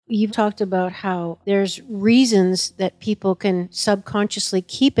You've talked about how there's reasons that people can subconsciously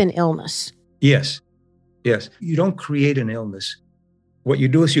keep an illness. Yes. You don't create an illness. What you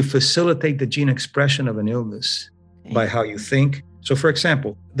do is you facilitate the gene expression of an illness by how you think. So, for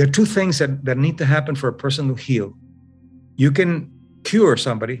example, there are two things that need to happen for a person to heal. You can cure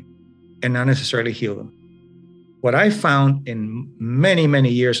somebody and not necessarily heal them. What I found in many,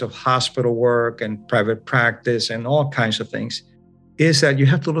 many years of hospital work and private practice and all kinds of things is that you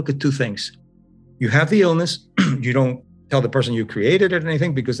have to look at two things. You have the illness. You don't tell the person you created it or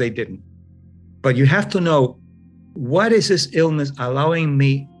anything because they didn't. But you have to know, what is this illness allowing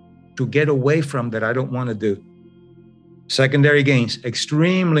me to get away from that I don't want to do? Secondary gains,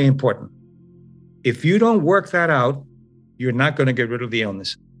 extremely important. If you don't work that out, you're not going to get rid of the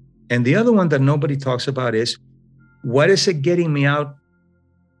illness. And the other one that nobody talks about is, what is it getting me out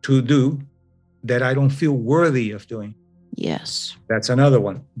to do that I don't feel worthy of doing? Yes. That's another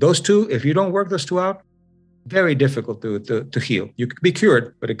one. Those two, if you don't work those two out, very difficult to heal. You can be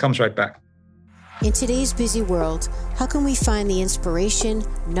cured, but it comes right back. In today's busy world, how can we find the inspiration,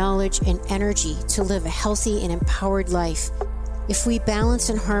 knowledge, and energy to live a healthy and empowered life? If we balance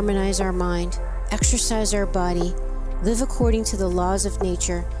and harmonize our mind, exercise our body, live according to the laws of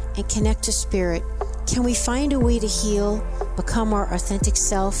nature, and connect to spirit, can we find a way to heal, become our authentic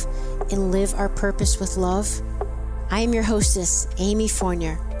self, and live our purpose with love? I am your hostess, Amy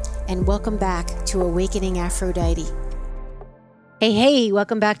Fournier, and welcome back to Awakening Aphrodite. Hey,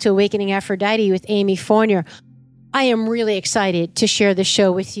 welcome back to Awakening Aphrodite with Amy Fournier. I am really excited to share the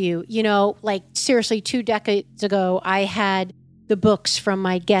show with you. You know, like seriously, 2 decades ago, I had the books from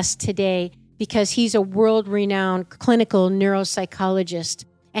my guest today because he's a world-renowned clinical neuropsychologist,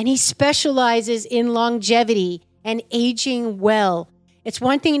 and he specializes in longevity and aging well. It's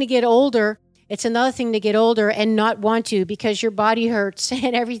one thing to get older. It's another thing to get older and not want to because your body hurts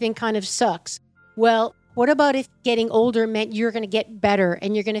and everything kind of sucks. Well, what about if getting older meant you're going to get better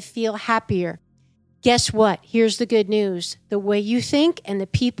and you're going to feel happier? Guess what? Here's the good news. The way you think and the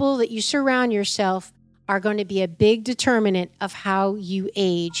people that you surround yourself are going to be a big determinant of how you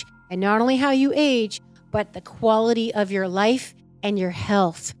age. And not only how you age, but the quality of your life and your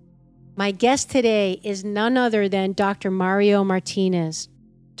health. My guest today is none other than Dr. Mario Martinez.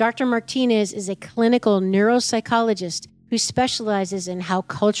 Dr. Martinez is a clinical neuropsychologist who specializes in how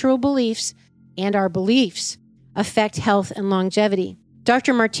cultural beliefs and our beliefs affect health and longevity.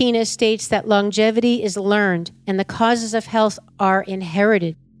 Dr. Martinez states that longevity is learned and the causes of health are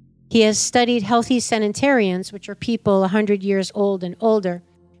inherited. He has studied healthy centenarians, which are people 100 years old and older,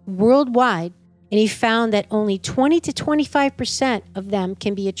 worldwide, and he found that only 20 to 25% of them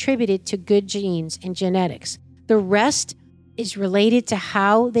can be attributed to good genes and genetics. The rest is related to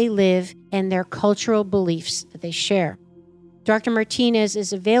how they live and their cultural beliefs that they share. Dr. Martinez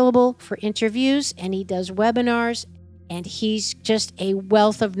is available for interviews and he does webinars, and he's just a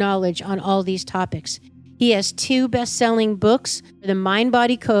wealth of knowledge on all these topics. He has 2 best-selling books, The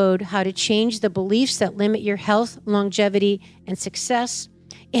Mind-Body Code, How to Change the Beliefs That Limit Your Health, Longevity, and Success,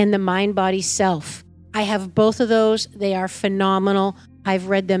 and The Mind-Body Self. I have both of those. They are phenomenal. I've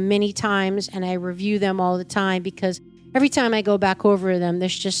read them many times and I review them all the time because every time I go back over them,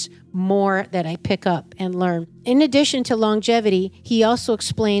 there's just more that I pick up and learn. In addition to longevity, he also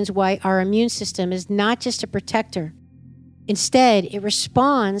explains why our immune system is not just a protector. Instead, it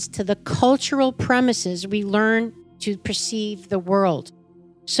responds to the cultural premises we learn to perceive the world.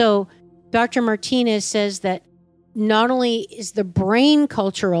 So Dr. Martinez says that not only is the brain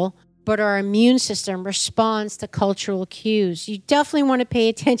cultural, but our immune system responds to cultural cues. You definitely want to pay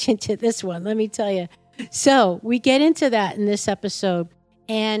attention to this one, let me tell you. So we get into that in this episode,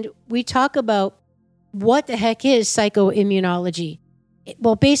 and we talk about what the heck is psychoimmunology.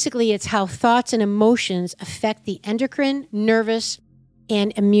 Well, basically, it's how thoughts and emotions affect the endocrine, nervous,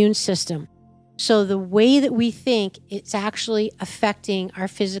 and immune system. So the way that we think, it's actually affecting our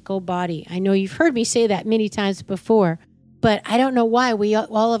physical body. I know you've heard me say that many times before, but I don't know why we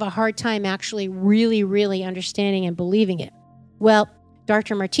all have a hard time actually really understanding and believing it. Well,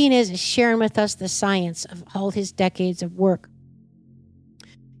 Dr. Martinez is sharing with us the science of all his decades of work.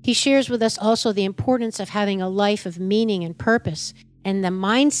 He shares with us also the importance of having a life of meaning and purpose, and the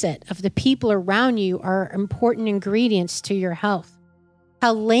mindset of the people around you are important ingredients to your health.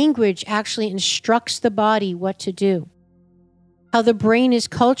 How language actually instructs the body what to do. How the brain is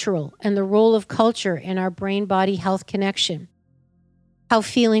cultural and the role of culture in our brain-body health connection. How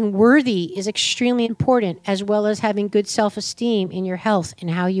feeling worthy is extremely important, as well as having good self-esteem in your health and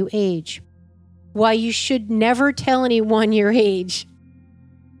how you age. Why you should never tell anyone your age.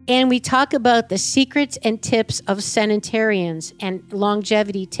 And we talk about the secrets and tips of centenarians and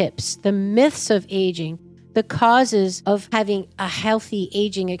longevity tips, the myths of aging, the causes of having a healthy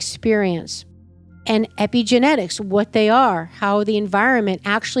aging experience, and epigenetics, what they are, how the environment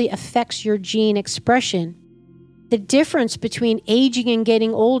actually affects your gene expression, the difference between aging and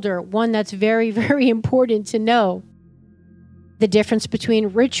getting older, one that's very, very important to know, the difference between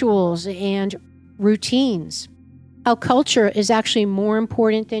rituals and routines, how culture is actually more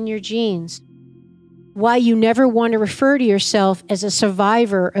important than your genes, why you never want to refer to yourself as a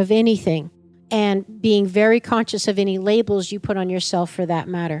survivor of anything, and being very conscious of any labels you put on yourself for that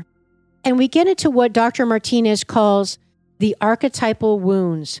matter. And we get into what Dr. Martinez calls the archetypal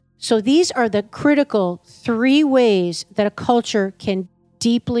wounds. So these are the critical 3 ways that a culture can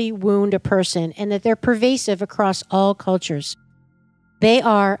deeply wound a person, and that they're pervasive across all cultures. They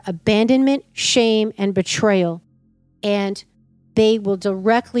are abandonment, shame, and betrayal. And they will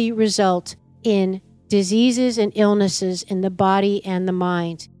directly result in diseases and illnesses in the body and the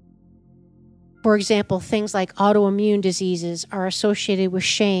mind. For example, things like autoimmune diseases are associated with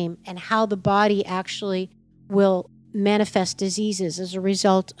shame and how the body actually will manifest diseases as a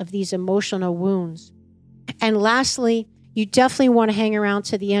result of these emotional wounds. And lastly, you definitely want to hang around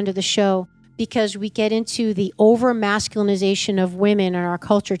to the end of the show, because we get into the over-masculinization of women in our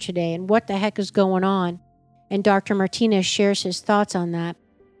culture today and what the heck is going on. And Dr. Martinez shares his thoughts on that.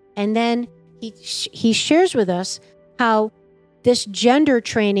 And then he shares with us how this gender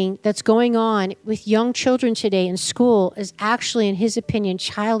training that's going on with young children today in school is actually, in his opinion,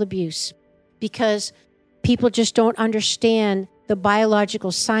 child abuse, because people just don't understand the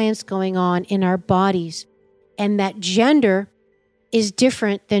biological science going on in our bodies, and that gender is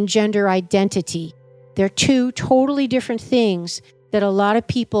different than gender identity. They're 2 totally different things that a lot of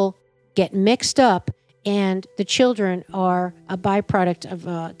people get mixed up, and the children are a byproduct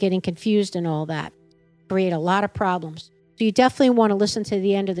of getting confused and all that. Create a lot of problems. So you definitely want to listen to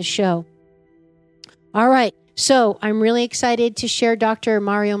the end of the show. All right. So I'm really excited to share Dr.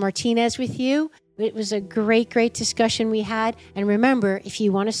 Mario Martinez with you. It was a great, great discussion we had. And remember, if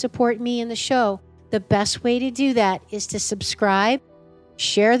you want to support me in the show, the best way to do that is to subscribe,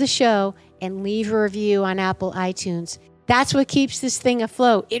 share the show, and leave a review on Apple iTunes. That's what keeps this thing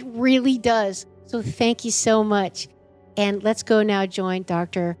afloat. It really does. So thank you so much. And let's go now join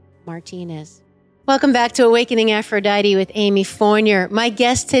Dr. Martinez. Welcome back to Awakening Aphrodite with Amy Fournier. My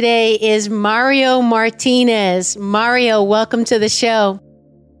guest today is Mario Martinez. Mario, welcome to the show.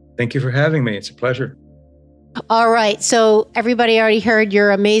 Thank you for having me. It's a pleasure. All right. So everybody already heard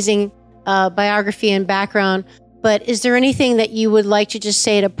your amazing biography and background, but is there anything that you would like to just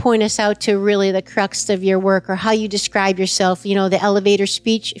say to point us out to really the crux of your work, or how you describe yourself? You know, the elevator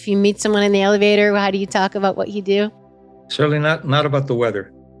speech. If you meet someone in the elevator, how do you talk about what you do? Certainly not about the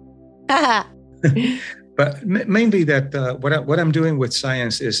weather. But mainly that what I'm doing with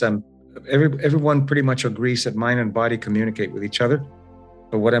science is everyone pretty much agrees that mind and body communicate with each other.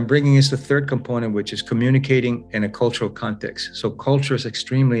 But what I'm bringing is the 3rd component, which is communicating in a cultural context. So culture is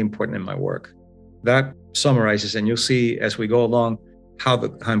extremely important in my work. That summarizes, and you'll see as we go along how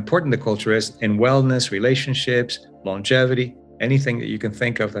important the culture is in wellness, relationships, longevity, anything that you can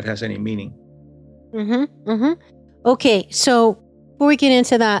think of that has any meaning. Okay, so before we get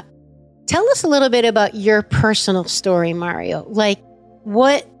into that, tell us a little bit about your personal story, Mario.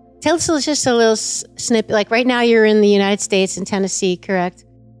 Tell us just a little snippet. Like right now you're in the United States, in Tennessee, correct?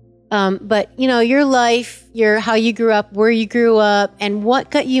 But you know, your life, how you grew up, where you grew up, and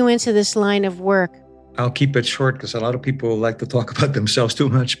what got you into this line of work. I'll keep it short because a lot of people like to talk about themselves too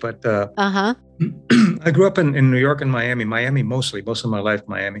much. But I grew up in New York and Miami most of my life,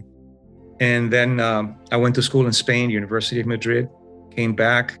 Miami. And then I went to school in Spain, University of Madrid, came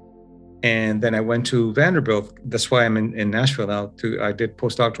back. And then I went to Vanderbilt. That's why I'm in Nashville now. I did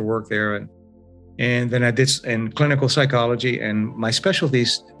postdoctoral work there. And then I did in clinical psychology. And my specialty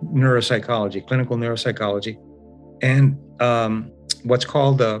is neuropsychology, clinical neuropsychology. And what's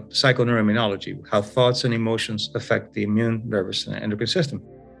called psychoneuroimmunology, how thoughts and emotions affect the immune, nervous, and endocrine system.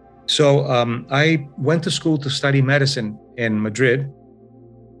 So I went to school to study medicine in Madrid.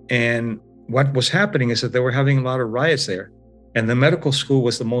 And what was happening is that they were having a lot of riots there. And the medical school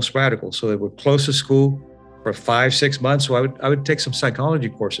was the most radical. So they would close the school for 5-6 months. So I would take some psychology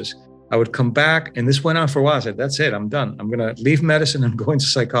courses. I would come back, and this went on for a while. I said, that's it, I'm done. I'm going to leave medicine and go into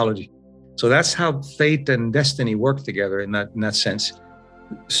psychology. So that's how fate and destiny work together in that sense.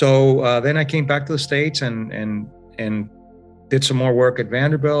 So then I came back to the States and did some more work at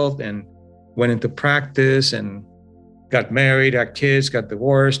Vanderbilt and went into practice and got married, had kids, got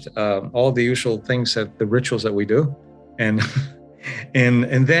divorced, all the usual things, the rituals that we do. And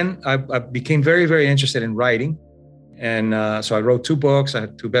And then I became very, very interested in writing. And so I wrote 2 books. I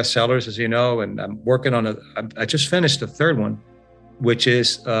had 2 bestsellers, as you know, and I'm working on I just finished the 3rd one, which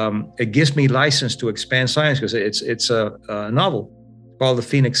is, it gives me license to expand science because it's a novel called The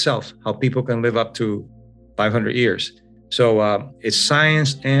Phoenix Self, How People Can Live Up to 500 Years. So it's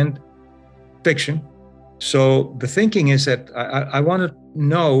science and fiction. So the thinking is that I want to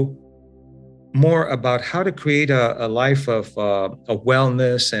know more about how to create a life of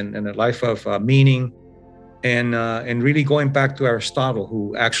wellness and a life of meaning, and really going back to Aristotle,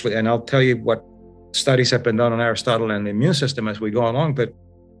 who actually, and I'll tell you what studies have been done on Aristotle and the immune system as we go along, but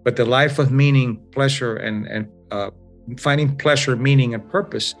the life of meaning, pleasure, and finding pleasure, meaning, and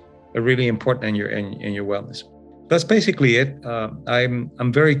purpose are really important in your wellness. That's basically it.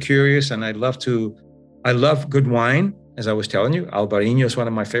 I'm very curious, and I love good wine, as I was telling you. Albarino is one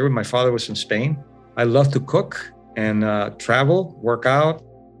of my favorite. My father was from Spain. I love to cook and travel, work out,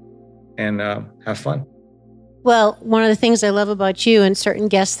 and have fun. Well, one of the things I love about you and certain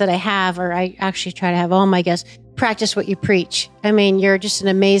guests that I have, or I actually try to have all my guests, practice what you preach. I mean, you're just an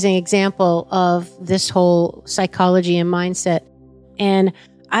amazing example of this whole psychology and mindset. And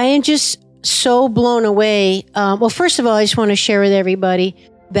I am just so blown away. Well, first of all, I just want to share with everybody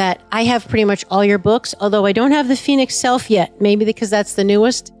that I have pretty much all your books, although I don't have The Phoenix Self yet, maybe because that's the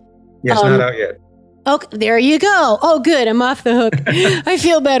newest. Yes, not out yet. Okay, there you go. Oh, good. I'm off the hook. I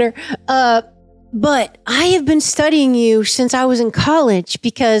feel better. But I have been studying you since I was in college,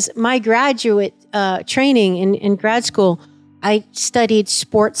 because my graduate training in grad school, I studied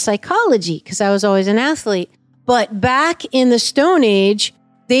sports psychology because I was always an athlete. But back in the Stone Age,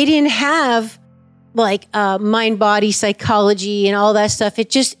 they didn't have like mind-body psychology and all that stuff.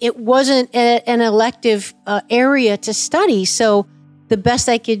 It wasn't an elective area to study. So the best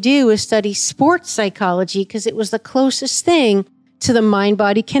I could do was study sports psychology because it was the closest thing to the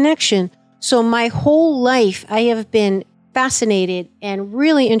mind-body connection. So my whole life, I have been fascinated and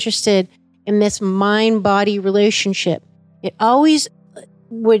really interested in this mind-body relationship. It always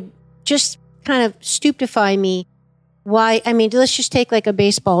would just kind of stupefy me. Why? I mean, let's just take like a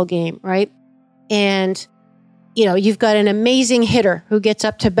baseball game, right? And, you know, you've got an amazing hitter who gets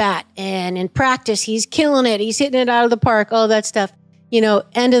up to bat, and in practice, he's killing it. He's hitting it out of the park, all that stuff. You know,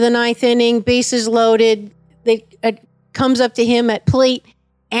 end of the 9th inning, bases loaded. It comes up to him at plate,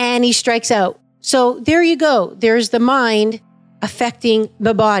 and he strikes out. So there you go. There's the mind affecting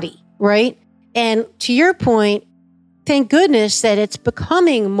the body, right? And to your point, thank goodness that it's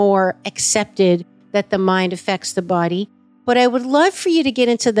becoming more accepted that the mind affects the body. But I would love for you to get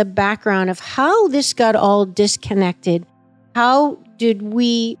into the background of how this got all disconnected. How did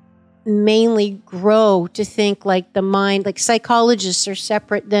we mainly grow to think like the mind, like psychologists are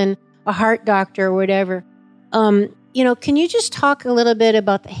separate than a heart doctor or whatever? You know, can you just talk a little bit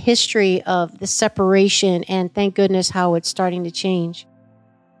about the history of the separation and thank goodness how it's starting to change?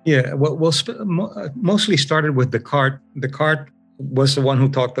 Yeah, well, mostly started with Descartes. Descartes was the one who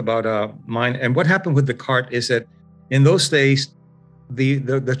talked about mind. And what happened with Descartes is that in those days,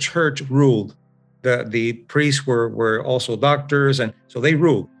 the church ruled. The priests were also doctors, and so they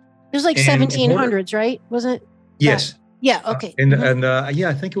ruled. It was like 1700s, right? Wasn't it? Yes. Yeah. Okay. Yeah,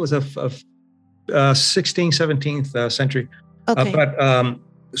 I think it was a 16th, 17th century. Okay. But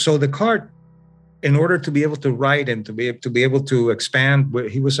so Descartes, in order to be able to write and to be able to expand,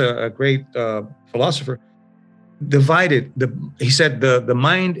 he was a great philosopher. He said the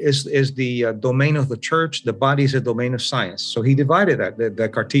mind is the domain of the church, the body is a domain of science. So he divided that, the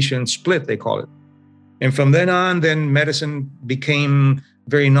Cartesian split, they call it. And from then on, then medicine became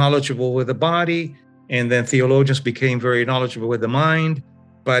very knowledgeable with the body, and then theologians became very knowledgeable with the mind,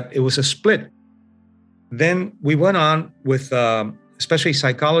 but it was a split. Then we went on with especially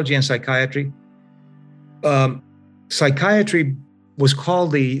psychology and psychiatry. Psychiatry was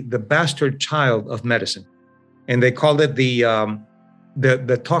called the bastard child of medicine. And they called it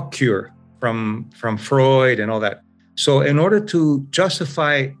the talk cure from Freud and all that. So in order to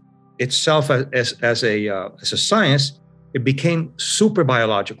justify itself as a science, it became super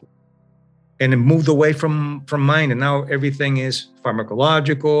biological, and it moved away from mind. And now everything is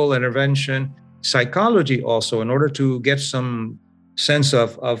pharmacological intervention. Psychology also, in order to get some sense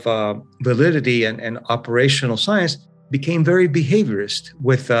of validity and operational science, became very behaviorist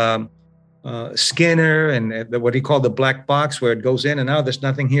with Skinner and what he called the black box, where it goes in and out. There's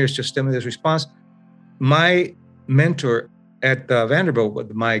nothing here. It's just stimulus response. My mentor at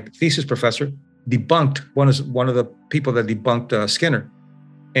Vanderbilt, my thesis professor, debunked one of the people that debunked Skinner,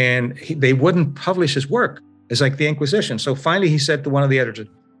 and they wouldn't publish his work. It's like the Inquisition. So finally, he said to one of the editors,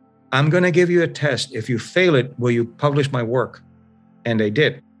 "I'm going to give you a test. If you fail it, will you publish my work?" And they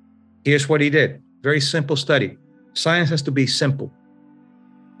did. Here's what he did. Very simple study. Science has to be simple.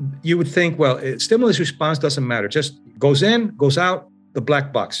 You would think, well, stimulus response doesn't matter. Just goes in, goes out, the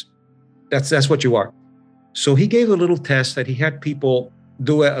black box. That's what you are. So he gave a little test that he had people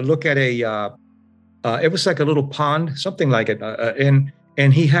do look at it was like a little pond, something like it.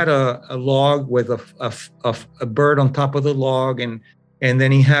 And he had a log with a bird on top of the log. And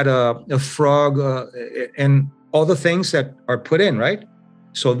then he had a frog and all the things that are put in, right?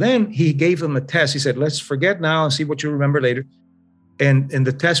 So then he gave them a test. He said, let's forget now and see what you remember later. And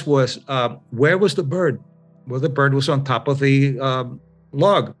the test was, where was the bird? Well, the bird was on top of the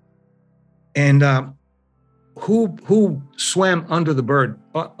log. And who swam under the bird,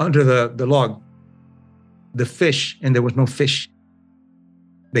 under the log? The fish, and there was no fish.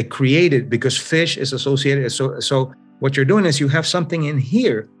 They created, because fish is associated. So what you're doing is you have something in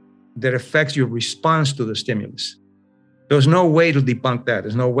here that affects your response to the stimulus. There's no way to debunk that.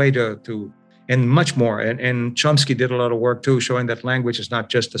 There's no way to and much more. And Chomsky did a lot of work too, showing that language is not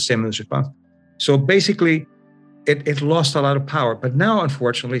just a stimulus response. So basically, it lost a lot of power. But now,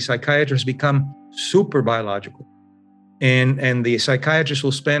 unfortunately, psychiatrists become super biological. And the psychiatrist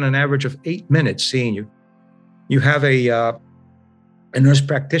will spend an average of 8 minutes seeing you. You have a nurse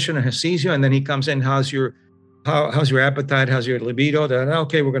practitioner who sees you, and then he comes in, how's your appetite? How's your libido?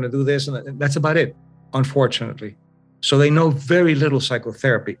 Okay, we're going to do this. And that's about it, unfortunately. So they know very little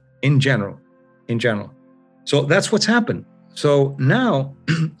psychotherapy in general. So that's what's happened. So now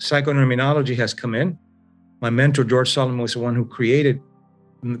psychoneuroimmunology has come in. My mentor, George Solomon, was the one who created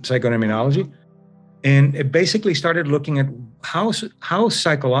psychoneuroimmunology. And it basically started looking at how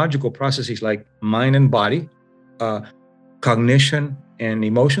psychological processes like mind and body, cognition and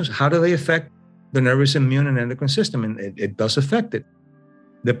emotions, how do they affect the nervous, immune, and endocrine system? And it does affect it.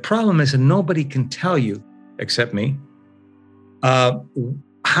 The problem is that nobody can tell you, except me,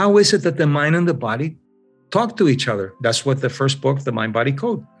 how is it that the mind and the body talk to each other? That's what the first book, The Mind-Body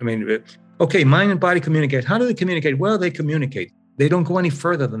Code. I mean, okay, mind and body communicate. How do they communicate? Well, they communicate. They don't go any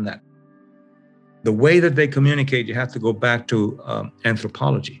further than that. The way that they communicate, you have to go back to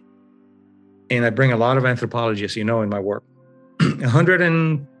anthropology. And I bring a lot of anthropology, as you know, in my work.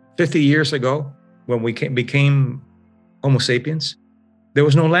 150 years ago, when we became Homo sapiens, there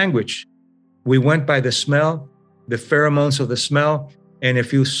was no language. We went by the smell, the pheromones of the smell. And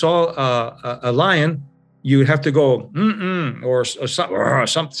if you saw a lion, you would have to go, or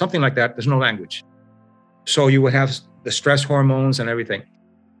something like that. There's no language. So you would have the stress hormones and everything.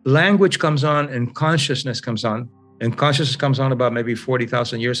 Language comes on and consciousness comes on. And consciousness comes on about maybe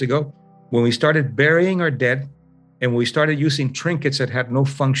 40,000 years ago, when we started burying our dead and we started using trinkets that had no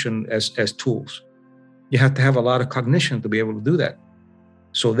function as tools. You have to have a lot of cognition to be able to do that.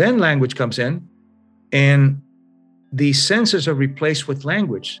 So then language comes in, and the senses are replaced with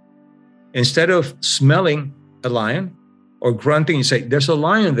language. Instead of smelling a lion or grunting, you say, there's a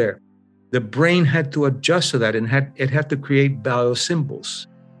lion there. The brain had to adjust to that, and it had to create biosymbols.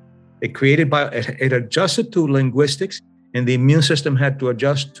 It adjusted to linguistics, and the immune system had to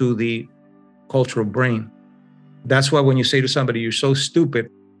adjust to the cultural brain. That's why when you say to somebody, you're so stupid,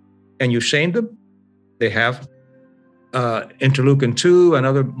 and you shame them, they have interleukin-2 and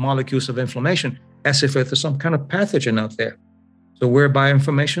other molecules of inflammation, as if there's some kind of pathogen out there. So we're a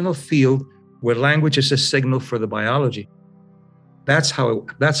bioinformational field where language is a signal for the biology. That's how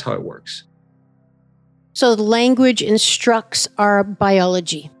it works. So language instructs our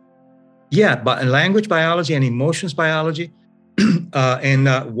biology. Yeah, but language biology and emotions biology.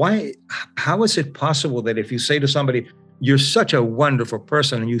 How is it possible that if you say to somebody, you're such a wonderful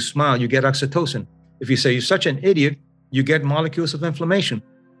person, and you smile, you get oxytocin? If you say you're such an idiot, you get molecules of inflammation,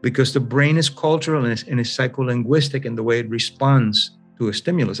 because the brain is cultural and it's psycholinguistic in the way it responds to a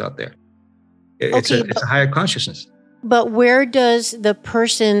stimulus out there. It's a higher consciousness. But where does the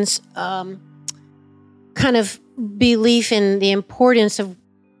person's kind of belief in the importance of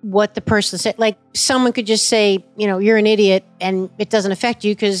what the person said, like someone could just say, you're an idiot, and it doesn't affect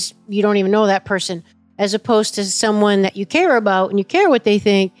you because you don't even know that person, as opposed to someone that you care about and you care what they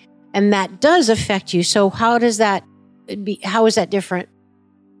think, and that does affect you. So how is that different?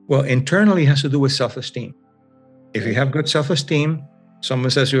 Well, internally it has to do with self-esteem. If you have good self-esteem, someone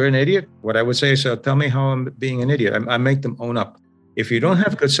says you're an idiot, what I would say is, tell me how I'm being an idiot. I make them own up. If you don't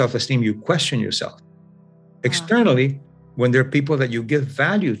have good self-esteem, you question yourself. Externally, when there are people that you give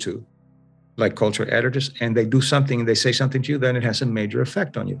value to, like cultural editors, and they do something and they say something to you, then it has a major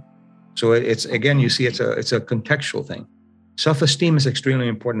effect on you. So it's, again, you see, it's a contextual thing. Self-esteem is extremely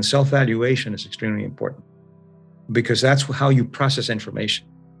important. Self-valuation is extremely important, because that's how you process information.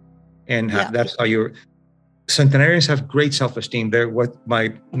 And that's how centenarians have great self-esteem. They're what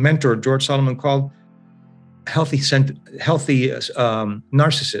my mentor, George Solomon, called healthy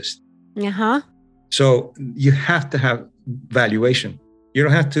narcissist. Uh-huh. So you have to have valuation. You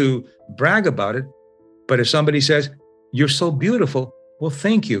don't have to brag about it. But if somebody says, you're so beautiful, well,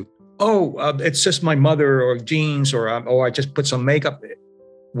 thank you. Oh, it's just my mother or genes, or I just put some makeup.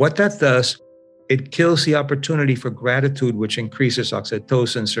 What that does, it kills the opportunity for gratitude, which increases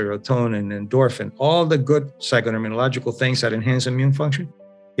oxytocin, serotonin, endorphin, all the good psychoneurological things that enhance immune function.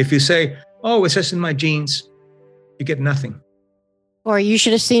 If you say, oh, it's just in my genes, you get nothing. Or you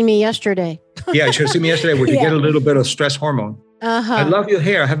should have seen me yesterday. Yeah, you should have seen me yesterday where you get a little bit of stress hormone. Uh-huh. I love your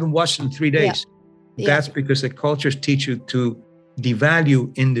hair. I haven't washed it in 3 days. Yeah. That's because the cultures teach you to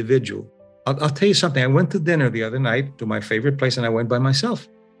devalue individual. I'll tell you something. I went to dinner the other night to my favorite place, and I went by myself.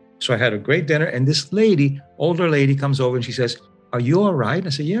 So I had a great dinner, and this lady, older lady, comes over and she says, are you all right? I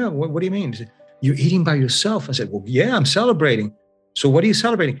said, yeah. What do you mean? She said, you're eating by yourself. I said, well, yeah, I'm celebrating. So what are you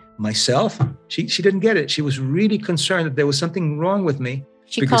celebrating? Myself? She didn't get it. She was really concerned that there was something wrong with me.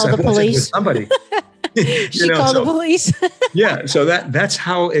 She called the police. With somebody. She called the police. Yeah. So that's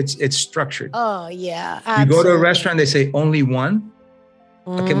how it's structured. Oh, yeah. Absolutely. You go to a restaurant, they say only one.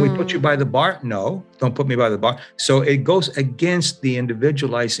 Can we put you by the bar? No, don't put me by the bar. So it goes against the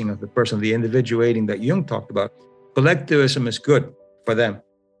individualizing of the person, the individuating that Jung talked about. Collectivism is good for them.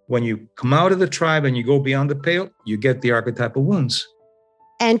 When you come out of the tribe and you go beyond the pale, you get the archetypal wounds.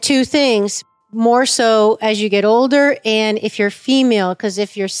 And two things, more so as you get older and if you're female, because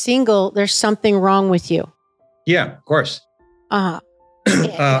if you're single, there's something wrong with you. Yeah, of course. Uh-huh.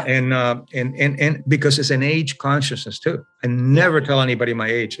 And because it's an age consciousness too. I never tell anybody my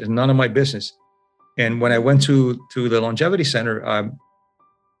age. It's none of my business. And when I went to the longevity center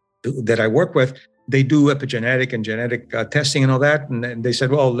that I work with, they do epigenetic and genetic testing and all that. And they said,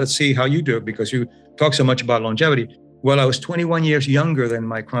 well, let's see how you do it because you talk so much about longevity. Well, I was 21 years younger than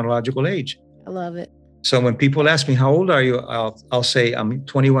my chronological age. I love it. So when people ask me, how old are you? I'll say I'm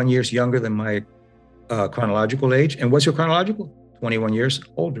 21 years younger than my chronological age. And what's your chronological? 21 years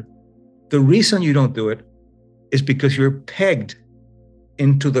older. The reason you don't do it is because you're pegged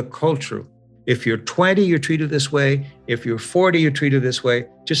into the culture. If you're 20, you're treated this way. If you're 40, you're treated this way.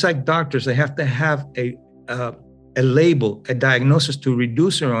 Just like doctors, they have to have a label, a diagnosis to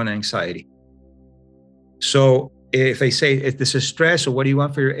reduce their own anxiety. So if they say, if this is stress or what do you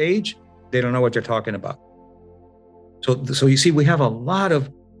want for your age, they don't know what they're talking about. So you see, we have a lot of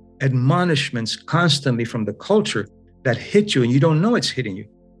admonishments constantly from the culture that hit you and you don't know it's hitting you.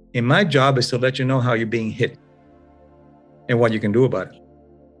 And my job is to let you know how you're being hit and what you can do about it.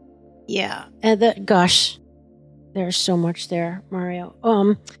 Yeah. And gosh, there's so much there, Mario.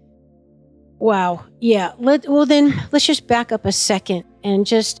 Wow. Yeah. Let's just back up a second and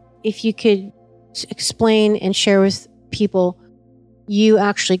just, if you could explain and share with people, you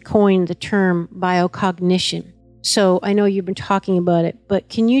actually coined the term biocognition. So I know you've been talking about it, but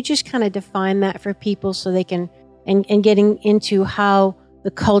can you just kind of define that for people so they can, and getting into how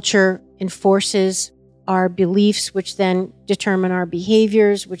the culture enforces our beliefs, which then determine our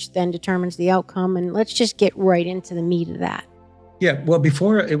behaviors, which then determines the outcome. And let's just get right into the meat of that. Yeah. Well,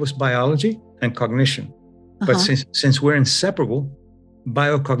 before it was biology and cognition, but since we're inseparable,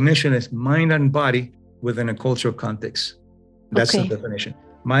 biocognition is mind and body within a cultural context. That's the definition.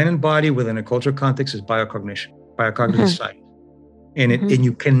 Mind and body within a cultural context is biocognition, biocognitive science. And and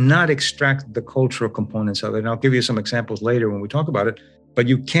you cannot extract the cultural components of it. And I'll give you some examples later when we talk about it, but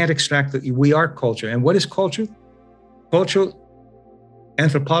you can't extract it. We are culture. And what is culture? Cultural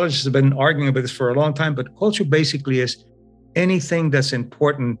anthropologists have been arguing about this for a long time, but culture basically is anything that's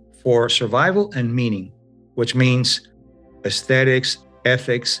important for survival and meaning, which means aesthetics,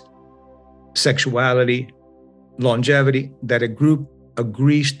 ethics, sexuality, longevity, that a group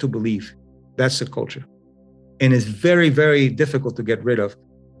agrees to believe. That's the culture. And it's very, very difficult to get rid of.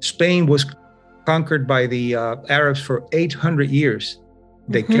 Spain was conquered by the Arabs for 800 years.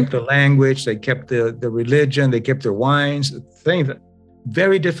 They kept the language, they kept the religion, they kept their wines, things that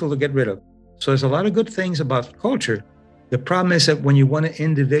very difficult to get rid of. So there's a lot of good things about culture. The problem is that when you want to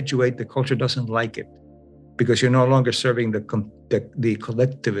individuate, the culture doesn't like it because you're no longer serving the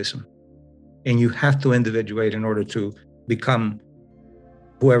collectivism. And you have to individuate in order to become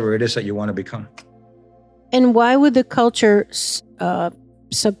whoever it is that you want to become. And why would the culture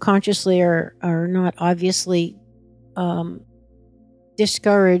subconsciously or not obviously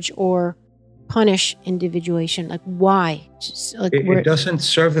discourage or punish individuation? Like why? It doesn't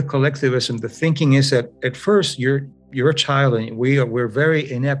serve the collectivism. The thinking is that at first you're a child and we're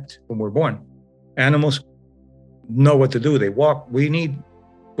very inept when we're born. Animals know what to do. They walk. We need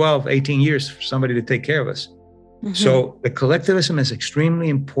 12, 18 years for somebody to take care of us. Mm-hmm. So the collectivism is extremely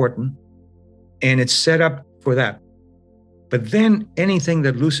important, and it's set up for that. But then anything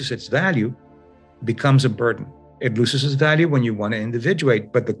that loses its value becomes a burden. It loses its value when you want to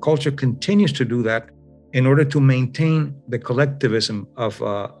individuate, but the culture continues to do that in order to maintain the collectivism of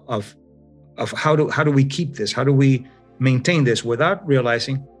how do we keep this? How do we maintain this without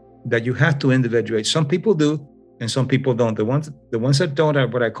realizing that you have to individuate? Some people do, and some people don't. The ones that don't are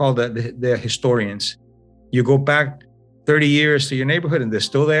what I call the historians. You go back 30 years to your neighborhood, and they're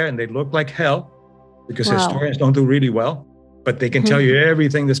still there, and they look like hell because historians don't do really well, but they can tell you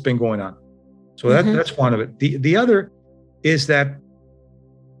everything that's been going on. So that's one of it. The other is that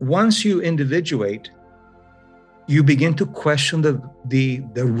once you individuate, you begin to question the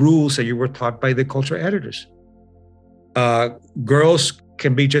rules that you were taught by the culture editors. Girls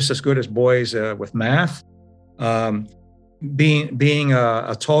can be just as good as boys with math. Being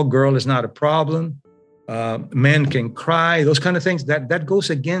a tall girl is not a problem. Men can cry. Those kind of things. That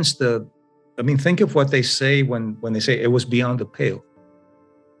goes against think of what they say when they say it was beyond the pale.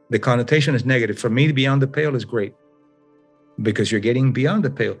 The connotation is negative. For me, beyond the pale is great because you're getting beyond the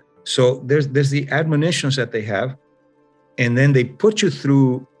pale. So there's the admonitions that they have, and then they put you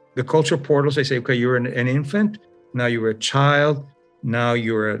through the culture portals. They say, okay, you're an infant, now you're a child, now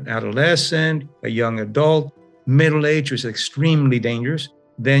you're an adolescent, a young adult, middle age is extremely dangerous,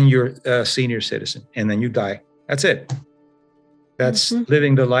 then you're a senior citizen, and then you die. That's it. That's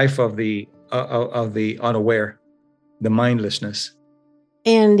living the life of the unaware, the mindlessness.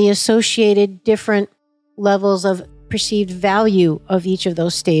 And the associated different levels of perceived value of each of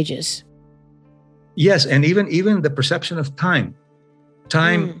those stages. Yes, and even the perception of time.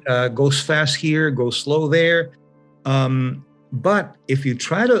 Time goes fast here, goes slow there. But if you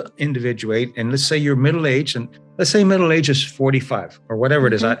try to individuate, and let's say you're middle-aged, and let's say middle age is 45 or whatever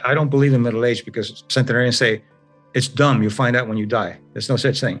it is. I don't believe in middle age because centenarians say it's dumb. You find out when you die. There's no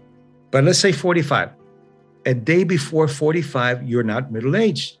such thing. But let's say 45. A day before 45, you're not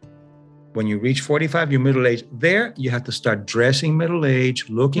middle-aged. When you reach 45, you're middle-aged. There, you have to start dressing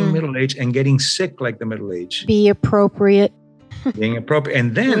middle-aged, looking middle-aged, and getting sick like the middle-aged. Be appropriate. Being appropriate.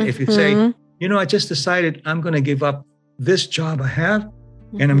 And then if you say, I just decided I'm going to give up this job I have,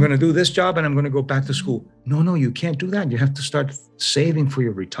 and I'm going to do this job, and I'm going to go back to school. No, you can't do that. You have to start saving for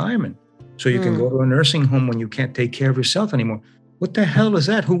your retirement so you can go to a nursing home when you can't take care of yourself anymore. What the hell is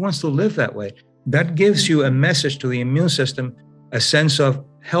that? Who wants to live that way? That gives you a message to the immune system, a sense of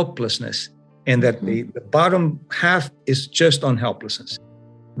helplessness, and that the bottom half is just on helplessness.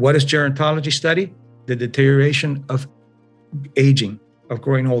 What does gerontology study? The deterioration of aging, of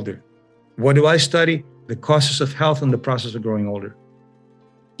growing older. What do I study? The causes of health in the process of growing older.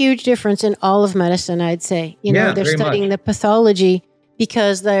 Huge difference in all of medicine, I'd say. They're studying the pathology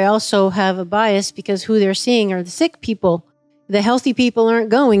because they also have a bias because who they're seeing are the sick people. The healthy people aren't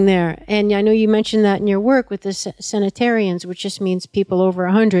going there. And I know you mentioned that in your work with the sanitarians, which just means people over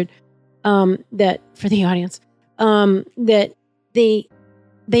 100, that for the audience, that they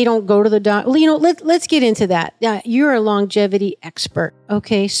don't go to the doctor. Let's get into that. You're a longevity expert.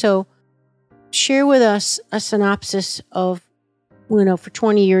 Okay, so share with us a synopsis of, for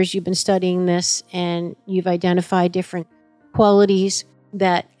 20 years you've been studying this and you've identified different qualities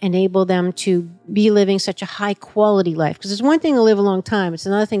that enable them to be living such a high quality life. Because it's one thing to live a long time. It's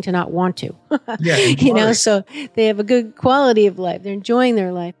another thing to not want to. So they have a good quality of life. They're enjoying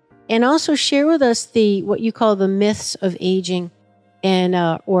their life. And also share with us what you call the myths of aging, and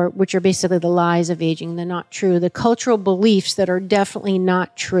or which are basically the lies of aging, the not true, the cultural beliefs that are definitely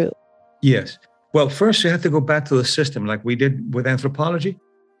not true. Yes. Well, first you have to go back to the system like we did with anthropology.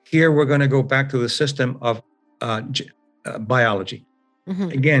 Here we're going to go back to the system of biology.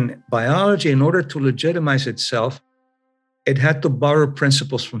 Again, biology, in order to legitimize itself, it had to borrow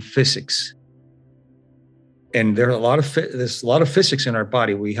principles from physics. And there's a lot of physics in our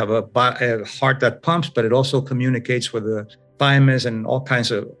body. We have a heart that pumps, but it also communicates with the thymus and all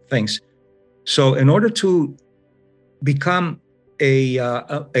kinds of things. So in order to become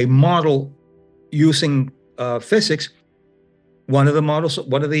a model using physics, one of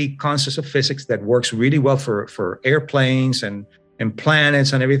the concepts of physics that works really well for airplanes and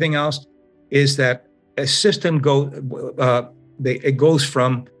planets and everything else is that a system goes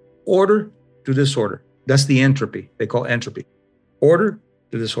from order to disorder. That's the entropy. They call entropy. Order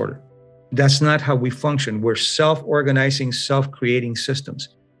to disorder. That's not how we function. We're self-organizing, self-creating systems.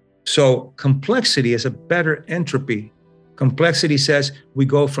 So complexity is a better entropy. Complexity says we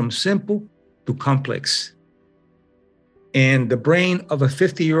go from simple to complex. And the brain of a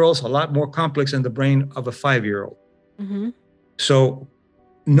 50-year-old is a lot more complex than the brain of a 5-year-old. So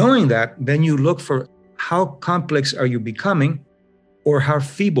knowing that, then you look for how complex are you becoming, or how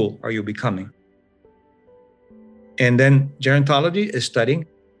feeble are you becoming? And then gerontology is studying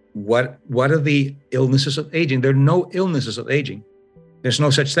what are the illnesses of aging. There are no illnesses of aging. There's no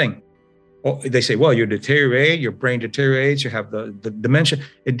such thing. Oh, they say, well, you deteriorate, your brain deteriorates, you have the dementia.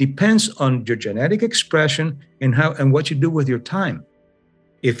 It depends on your genetic expression and what you do with your time.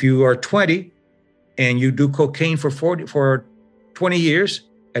 If you are 20 and you do cocaine for 20 years,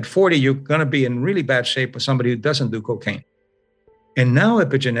 at 40, you're going to be in really bad shape with somebody who doesn't do cocaine. And now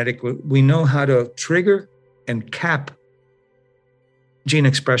epigenetically, we know how to trigger and cap gene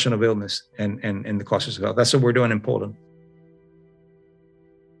expression of illness and the causes of health. That's what we're doing in Poland.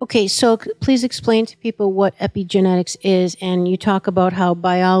 Okay, so please explain to people what epigenetics is. And you talk about how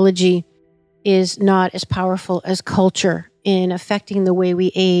biology is not as powerful as culture in affecting the way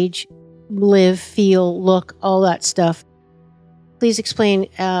we age, live, feel, look, all that stuff. Please explain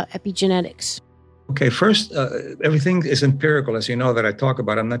epigenetics. Okay, first, everything is empirical, as you know, that I talk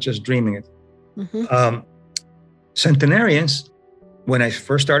about. I'm not just dreaming it. Mm-hmm. Centenarians, when I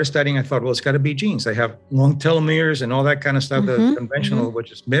first started studying, I thought, well, it's got to be genes. They have long telomeres and all that kind of stuff, the conventional,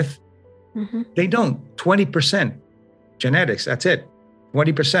 which is myth. They don't. 20% genetics, that's it.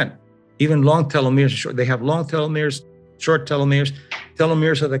 20%. Even long telomeres, short. They have long telomeres, short telomeres.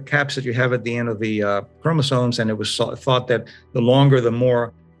 Telomeres are the caps that you have at the end of the chromosomes, and it was thought that the longer you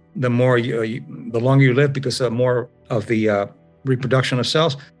live, because more of the reproduction of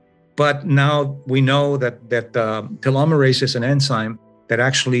cells. But now we know that telomerase is an enzyme that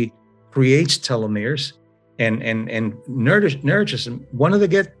actually creates telomeres and nourishes them. One of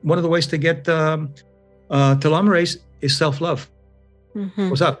the ways to get telomerase is self-love.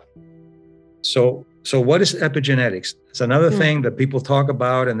 What's up? So what is epigenetics? It's another thing that people talk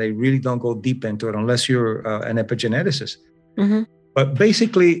about, and they really don't go deep into it unless you're an epigeneticist. But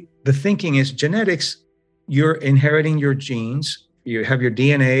basically, the thinking is genetics. You're inheriting your genes. You have your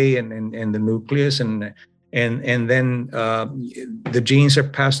DNA and the nucleus, and then the genes are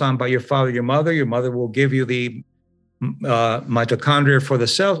passed on by your father, your mother. Your mother will give you the mitochondria for the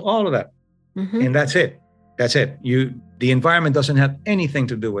cells, all of that, and that's it. That's it. The environment doesn't have anything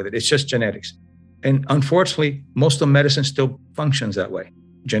to do with it. It's just genetics, and unfortunately, most of medicine still functions that way.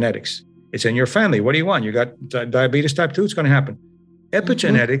 Genetics. It's in your family. What do you want? You got diabetes type 2. It's going to happen.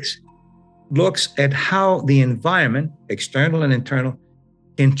 Epigenetics looks at how the environment, external and internal,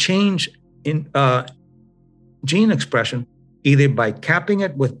 can change in gene expression, either by capping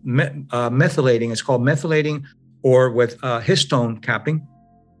it with methylating, it's called methylating, or with histone capping,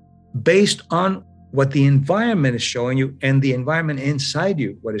 based on what the environment is showing you and the environment inside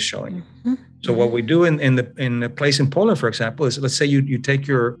you, what is showing you. So what we do in the place in Poland, for example, is, let's say you take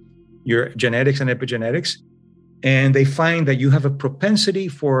your genetics and epigenetics, and they find that you have a propensity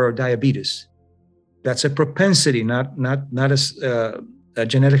for diabetes. That's a propensity, not a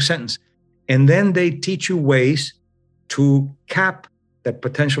genetic sentence. And then they teach you ways to cap that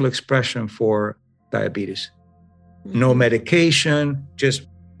potential expression for diabetes. No medication, just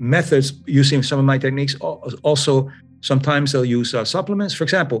methods using some of my techniques. Also, sometimes they'll use supplements. For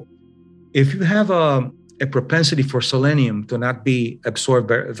example, if you have a propensity for selenium to not be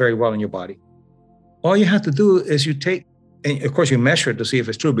absorbed very well in your body, all you have to do is you take, and of course you measure it to see if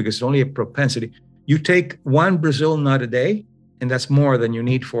it's true, because it's only a propensity. You take 1 Brazil nut a day, and that's more than you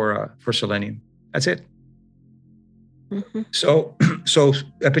need for selenium. That's it. So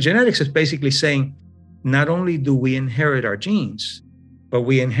epigenetics is basically saying, not only do we inherit our genes, but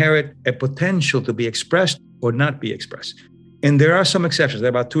we inherit a potential to be expressed or not be expressed. And there are some exceptions. There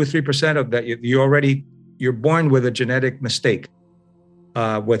are about 2 or 3% of that. You're born with a genetic mistake.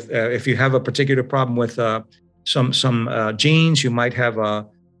 If you have a particular problem with some genes, you might have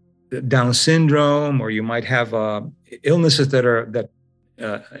Down syndrome, or you might have illnesses that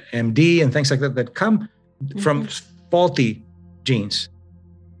MD and things like that come from faulty genes.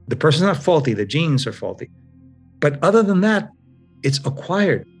 The person's not faulty, the genes are faulty. But other than that, it's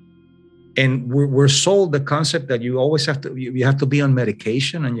acquired. And we're sold the concept that you always have to be on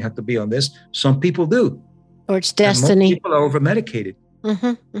medication, and you have to be on this. Some people do. Or it's destiny. Most people are over-medicated.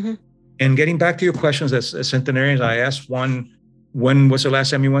 And getting back to your questions as centenarians, I asked one, when was the last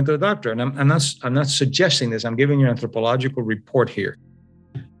time you went to the doctor? And I'm not suggesting this. I'm giving you an anthropological report here.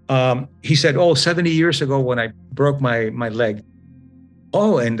 He said, 70 years ago when I broke my leg.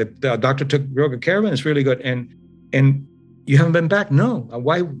 Oh, and the doctor took real good care of it. It's really good. And you haven't been back? No.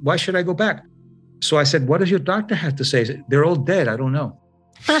 Why should I go back? So I said, what does your doctor have to say? He said, they're all dead. I don't know.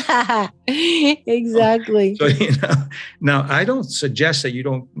 Exactly. So now I don't suggest that you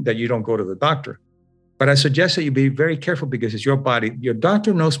don't go to the doctor. But I suggest that you be very careful because it's your body. Your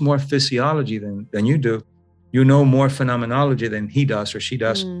doctor knows more physiology than you do. You know more phenomenology than he does or she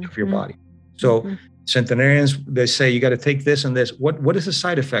does of your body. So centenarians, they say you got to take this and this. What is the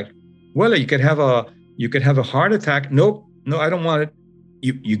side effect? Well, you could have a heart attack. No, I don't want it.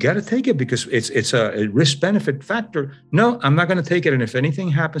 You got to take it because it's a risk benefit factor. No, I'm not going to take it. And if anything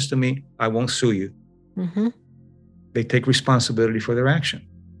happens to me, I won't sue you. Mm-hmm. They take responsibility for their action.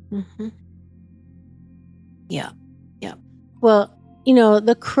 Mm-hmm. Yeah. Well,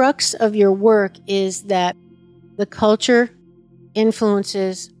 the crux of your work is that the culture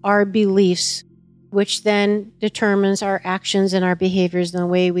influences our beliefs, which then determines our actions and our behaviors and the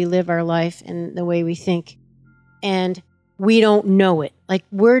way we live our life and the way we think. And we don't know it. Like,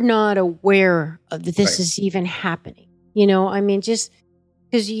 we're not aware of that this is even happening. Just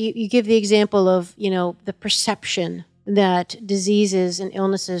because you give the example of, the perception that diseases and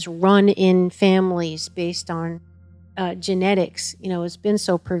illnesses run in families based on genetics, it's been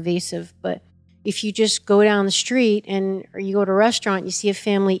so pervasive. But if you just go down the street or you go to a restaurant, you see a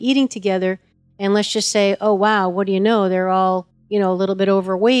family eating together, and let's just say, oh, wow, what do you know? They're all, a little bit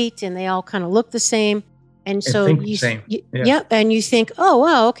overweight and they all kind of look the same. And so and you think, oh,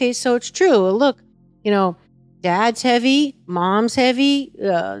 wow, okay, so it's true. Look, dad's heavy, mom's heavy,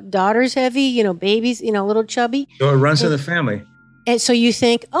 daughter's heavy, baby's, a little chubby. So it runs in the family. And so you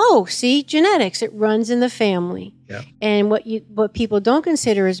think, oh, see, genetics, it runs in the family. Yeah. And what people don't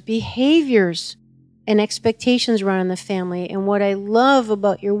consider is behaviors and expectations run in the family. And what I love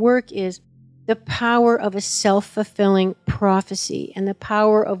about your work is the power of a self-fulfilling prophecy and the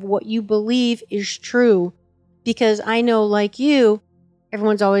power of what you believe is true. Because I know, like you,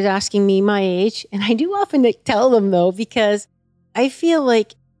 everyone's always asking me my age. And I do often tell them, though, because I feel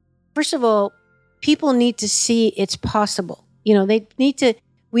like, first of all, people need to see it's possible.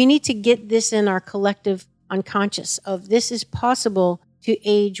 We need to get this in our collective unconscious of this is possible to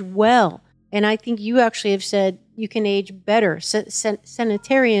age well. And I think you actually have said you can age better.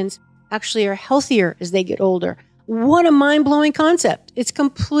 Centenarians actually are healthier as they get older. What a mind-blowing concept. It's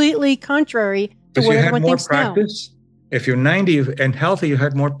completely contrary to what everyone thinks now. If you're 90 and healthy, you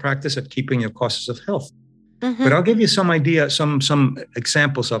had more practice at keeping your causes of health. Mm-hmm. But I'll give you some idea, some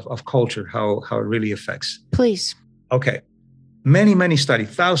examples of culture, how it really affects. Please. Okay. Many studies,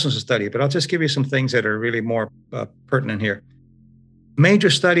 thousands of studies, but I'll just give you some things that are really more pertinent here.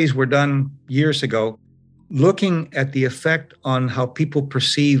 Major studies were done years ago looking at the effect on how people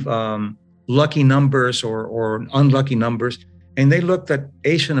perceive lucky numbers or unlucky numbers. And they looked at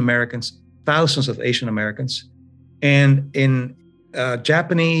Asian Americans, thousands of Asian Americans. And in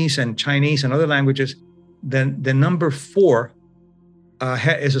Japanese and Chinese and other languages, then the number 4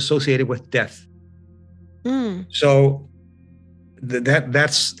 is associated with death. So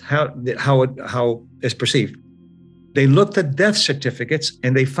that's how it's perceived. They looked at death certificates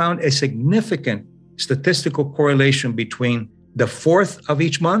and they found a significant statistical correlation between the 4th of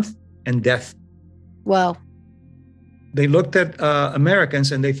each month and death. Wow. They looked at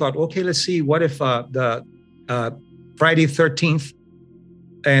Americans and they thought, okay, let's see, what if the Friday 13th,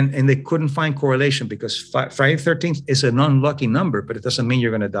 and they couldn't find correlation because Friday 13th is an unlucky number, but it doesn't mean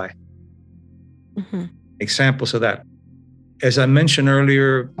you're going to die. Mm-hmm. Examples of that. As I mentioned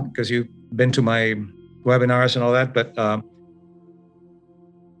earlier, because you've been to my webinars and all that, but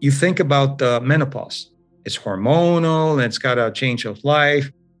you think about menopause. It's hormonal and it's got a change of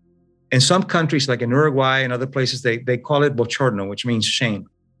life. In some countries, like in Uruguay and other places, they call it bochorno, which means shame.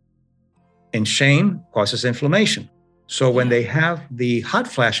 And shame causes inflammation. So when they have the hot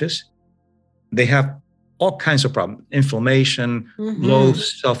flashes, they have all kinds of problems. Inflammation, low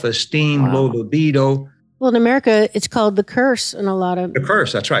self-esteem, low libido. Well, in America, it's called the curse in a lot of the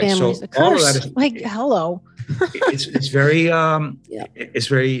curse. That's right. Families. So the curse, all of that is like hello. it's very it's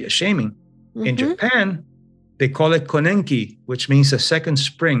very shaming. Mm-hmm. In Japan, they call it konenki, which means the second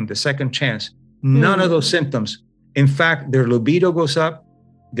spring, the second chance. None of those symptoms. In fact, their libido goes up,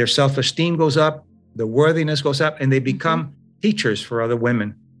 their self-esteem goes up, the worthiness goes up, and they become teachers for other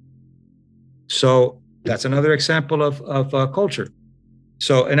women. So that's another example of culture.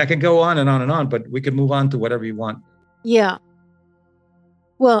 So, and I can go on and on and on, but we can move on to whatever you want. Yeah.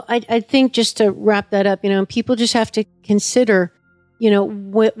 Well, I think just to wrap that up, people just have to consider,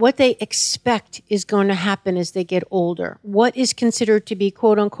 what they expect is going to happen as they get older. What is considered to be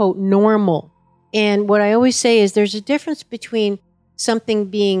quote unquote normal. And what I always say is there's a difference between something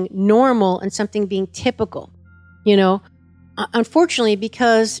being normal and something being typical. Unfortunately,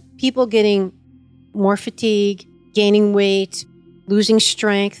 because people getting more fatigue, gaining weight, losing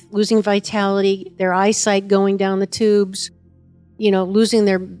strength, losing vitality, their eyesight going down the tubes, losing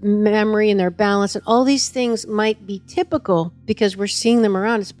their memory and their balance, and all these things might be typical because we're seeing them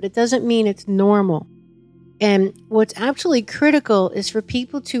around us, but it doesn't mean it's normal. And what's absolutely critical is for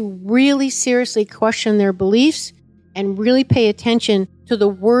people to really seriously question their beliefs and really pay attention to the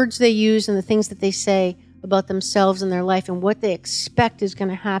words they use and the things that they say about themselves and their life and what they expect is going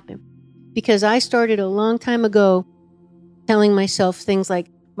to happen. Because I started a long time ago telling myself things like,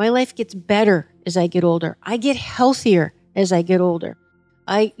 my life gets better as I get older. I get healthier as I get older.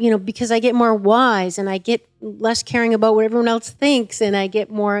 Because I get more wise and I get less caring about what everyone else thinks, and I get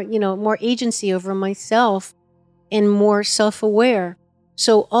more agency over myself and more self-aware.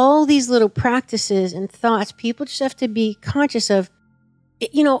 So all these little practices and thoughts, people just have to be conscious of.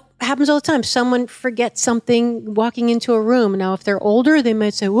 It happens all the time. Someone forgets something walking into a room. Now, if they're older, they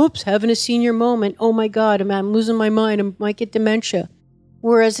might say, whoops, having a senior moment. Oh my God, I'm losing my mind. I might get dementia.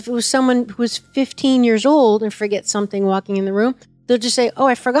 Whereas if it was someone who was 15 years old and forgets something walking in the room, they'll just say, oh,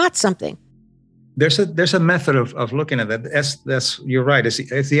 I forgot something. There's a method of looking at that. That's you're right.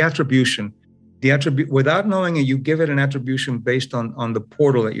 It's the attribution. Without knowing it, you give it an attribution based on the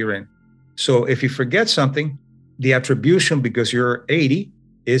portal that you're in. So if you forget something, the attribution, because you're 80,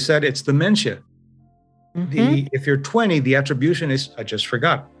 is that it's dementia. Mm-hmm. If you're 20, the attribution is, I just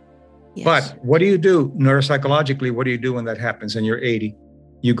forgot. Yes. But what do you do neuropsychologically? What do you do when that happens and you're 80?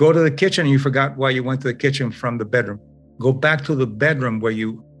 You go to the kitchen and you forgot why you went to the kitchen from the bedroom. Go back to the bedroom where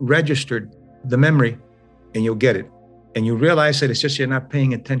you registered the memory and you'll get it. And you realize that it's just you're not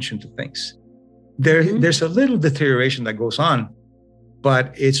paying attention to things. There's a little deterioration that goes on,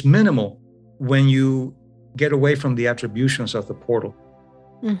 but it's minimal when you get away from the attributions of the portal.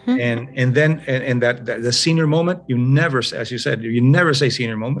 Mm-hmm. And then that the senior moment, you never, as you said, you never say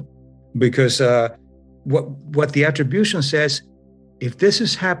senior moment, because what the attribution says, if this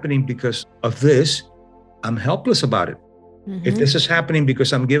is happening because of this, I'm helpless about it. Mm-hmm. If this is happening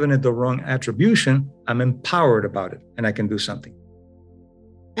because I'm giving it the wrong attribution, I'm empowered about it and I can do something.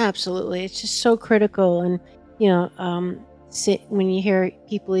 Absolutely. It's just so critical. And, when you hear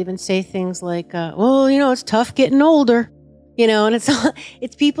people even say things like, it's tough getting older, and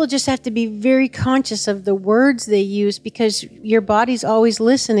it's people just have to be very conscious of the words they use, because your body's always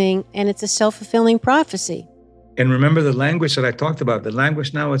listening and it's a self-fulfilling prophecy. And remember the language that I talked about. The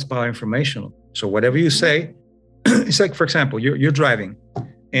language now is bioinformational. So whatever you say, it's like, for example, you're driving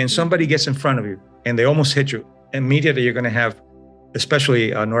and somebody gets in front of you and they almost hit you. Immediately you're going to have,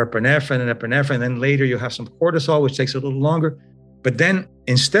 especially norepinephrine and epinephrine, and then later you have some cortisol, which takes a little longer. But then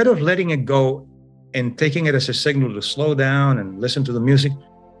instead of letting it go and taking it as a signal to slow down and listen to the music,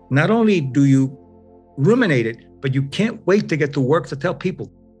 not only do you ruminate it, but you can't wait to get to work to tell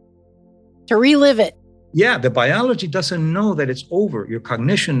people. To relive it. Yeah, the biology doesn't know that it's over. Your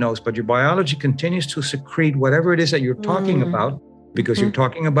cognition knows, but your biology continues to secrete whatever it is that you're talking about, because you're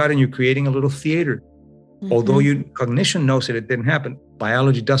talking about it and you're creating a little theater. Mm-hmm. Although your cognition knows that it didn't happen,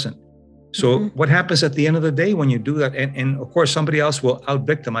 biology doesn't. So what happens at the end of the day when you do that? And of course, somebody else will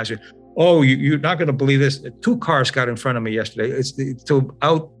out-victimize you. Oh, you're not going to believe this. 2 cars got in front of me yesterday. It's to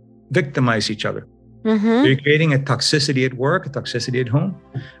out-victimize each other. Mm-hmm. So you're creating a toxicity at work, a toxicity at home.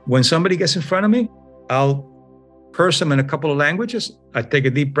 When somebody gets in front of me, I'll curse them in a couple of languages. I take a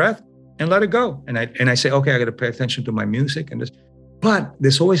deep breath and let it go. And I say, okay, I got to pay attention to my music and this. But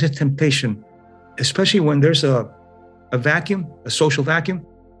there's always a temptation, especially when there's a vacuum, a social vacuum.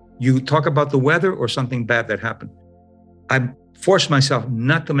 You talk about the weather or something bad that happened. I force myself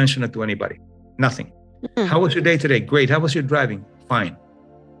not to mention it to anybody. Nothing. Mm-hmm. How was your day today? Great. How was your driving? Fine.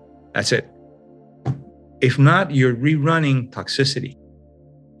 That's it. If not, you're rerunning toxicity.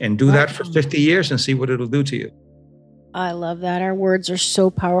 And do that for 50 years and see what it'll do to you. I love that. Our words are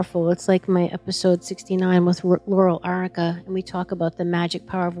so powerful. It's like my episode 69 with Laurel Arica, and we talk about the magic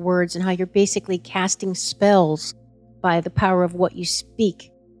power of words and how you're basically casting spells by the power of what you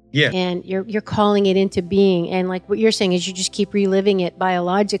speak. Yeah. And you're calling it into being. And like what you're saying is you just keep reliving it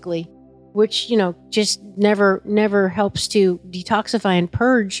biologically, which, just never helps to detoxify and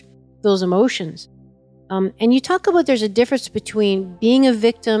purge those emotions. And you talk about there's a difference between being a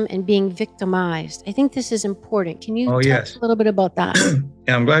victim and being victimized. I think this is important. Can you talk a little bit about that?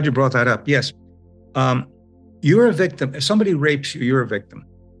 Yeah, I'm glad you brought that up. Yes. You're a victim. If somebody rapes you, you're a victim.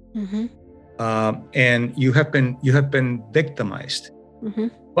 Mm-hmm. And you have been victimized. Mm-hmm.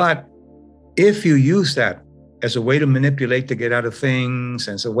 But if you use that as a way to manipulate to get out of things,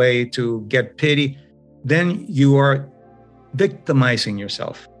 as a way to get pity, then you are victimizing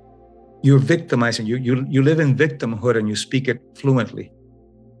yourself. You're victimizing. You live in victimhood and you speak it fluently.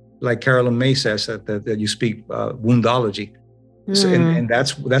 Like Carolyn May says that you speak woundology. So, and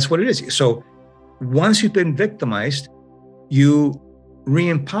that's what it is. So once you've been victimized, you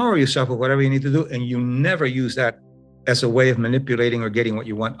re-empower yourself with whatever you need to do, and you never use that as a way of manipulating or getting what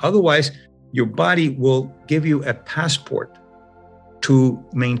you want. Otherwise, your body will give you a passport to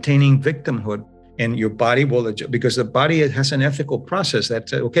maintaining victimhood, and your body will adjust, because the body has an ethical process that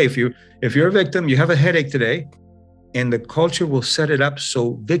says, okay, if you're a victim, you have a headache today, and the culture will set it up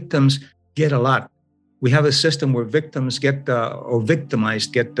so victims get a lot. We have a system where victims get or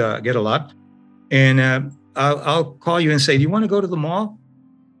victimized get a lot, and I'll call you and say, do you want to go to the mall?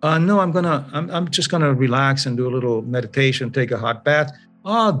 No, I'm just gonna relax and do a little meditation, take a hot bath.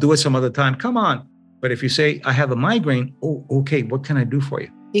 I'll do it some other time. Come on. But if you say, I have a migraine, oh, okay, what can I do for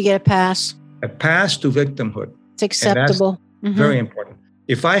you? You get a pass. A pass to victimhood. It's acceptable. Very important.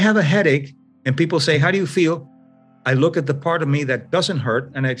 If I have a headache and people say, how do you feel? I look at the part of me that doesn't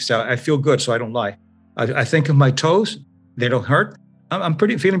hurt, and I feel good, so I don't lie. I think of my toes, they don't hurt. I'm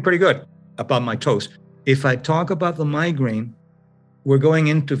feeling pretty good about my toes. If I talk about the migraine, we're going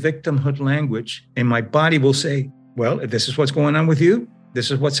into victimhood language, and my body will say, well, if this is what's going on with you, this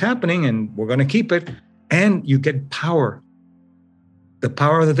is what's happening, and we're going to keep it. And you get power, the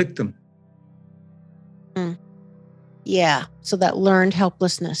power of the victim. Yeah. So that learned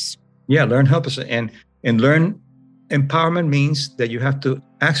helplessness. Yeah, learned helplessness. And learn empowerment means that you have to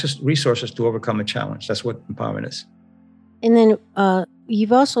access resources to overcome a challenge. That's what empowerment is. And then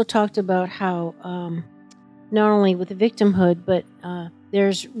you've also talked about how not only with the victimhood, but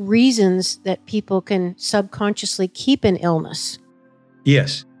there's reasons that people can subconsciously keep an illness.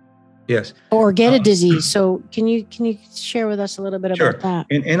 Yes. Or get a disease. So can you share with us a little bit about that?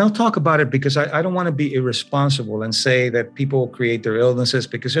 And I'll talk about it because I don't want to be irresponsible and say that people create their illnesses,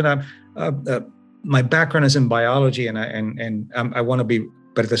 because my background is in biology, and I want to be,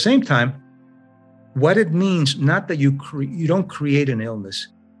 but at the same time, what it means, not that you don't create an illness.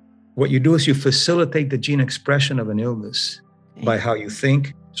 What you do is you facilitate the gene expression of an illness by how you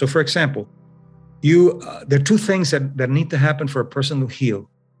think. So, for example, there are two things that need to happen for a person to heal.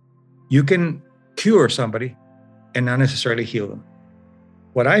 You can cure somebody and not necessarily heal them.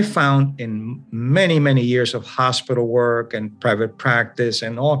 What I found in many, many years of hospital work and private practice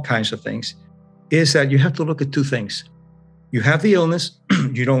and all kinds of things is that you have to look at two things. You have the illness.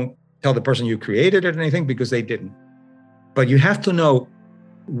 You don't tell the person you created it or anything, because they didn't. But you have to know,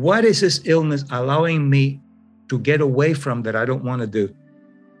 what is this illness allowing me to get away from that I don't want to do?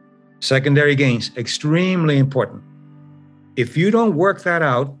 Secondary gains, extremely important. If you don't work that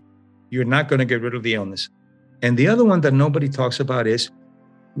out, you're not going to get rid of the illness. And the other one that nobody talks about is,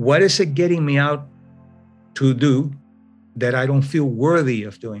 what is it getting me out to do that I don't feel worthy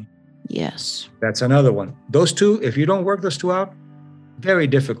of doing? Yes. That's another one. Those two, if you don't work those two out, very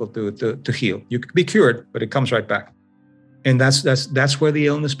difficult to heal. You could be cured, but it comes right back. And that's where the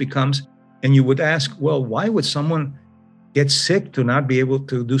illness becomes. And you would ask, well, why would someone get sick to not be able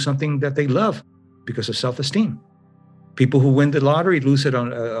to do something that they love? Because of self-esteem. People who win the lottery lose it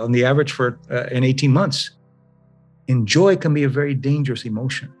on the average in 18 months. And joy can be a very dangerous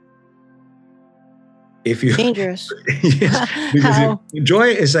emotion. Dangerous. Yes, because joy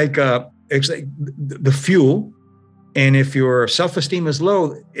is it's like the fuel, and if your self-esteem is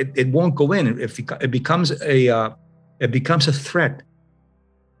low, it won't go in. It becomes a threat.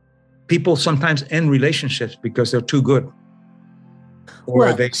 People sometimes end relationships because they're too good.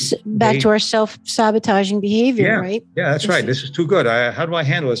 Or back to our self-sabotaging behavior, right? Yeah, that's right. This is too good. How do I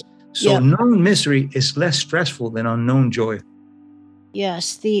handle this? So known misery is less stressful than unknown joy.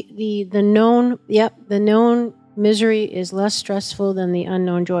 Yes, the known misery is less stressful than the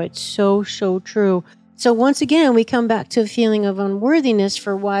unknown joy. It's so true. So once again, we come back to a feeling of unworthiness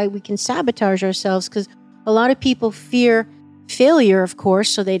for why we can sabotage ourselves, because a lot of people fear failure, of course,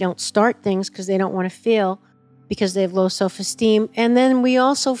 so they don't start things because they don't want to fail, because they have low self-esteem. And then we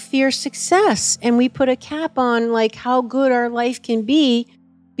also fear success, and we put a cap on like how good our life can be,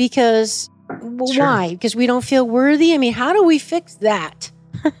 because why? Because we don't feel worthy. I mean, how do we fix that?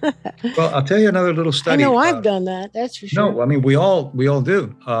 Well, I'll tell you another little study. I know I've done that. That's for sure. No, I mean, we all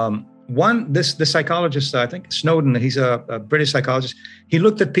do. This psychologist, I think Snowden, he's a British psychologist. He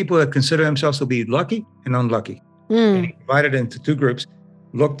looked at people that consider themselves to be lucky and unlucky. And he divided it into two groups.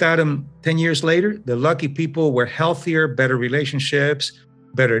 Looked at them 10 years later. The lucky people were healthier, better relationships,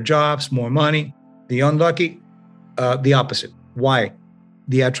 better jobs, more money. The unlucky, the opposite. Why?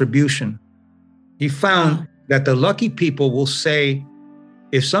 The attribution. He found that the lucky people will say,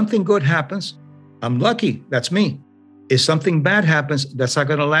 if something good happens, I'm lucky, that's me. If something bad happens, that's not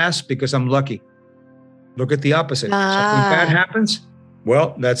going to last because I'm lucky. Look at the opposite. Something bad happens,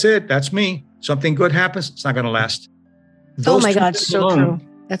 well, that's it, that's me. Something good happens, it's not going to last. Oh my God, so true.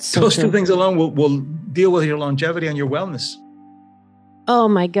 That's so those true. two things alone will deal with your longevity and your wellness. Oh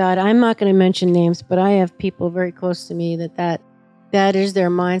my God. I'm not going to mention names, but I have people very close to me that is their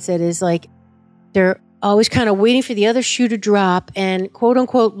mindset, is like they're always kind of waiting for the other shoe to drop and quote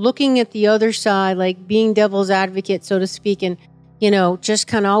unquote looking at the other side, like being devil's advocate, so to speak, and just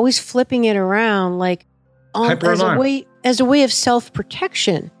kind of always flipping it around, like as a way of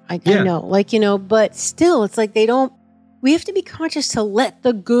self-protection. I know, but still, it's like we have to be conscious to let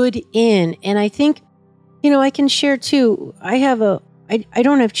the good in. And I think, I can share too. I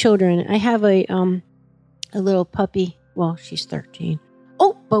don't have children. I have a little puppy. Well, she's 13.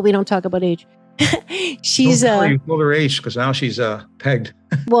 Oh, but we don't talk about age. She's you told her age because now she's pegged.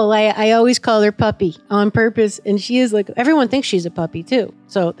 Well, I always call her puppy on purpose, and she is like, everyone thinks she's a puppy too.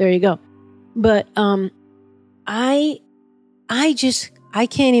 So there you go. But I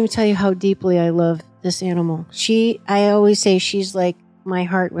can't even tell you how deeply I love this animal. I always say she's like my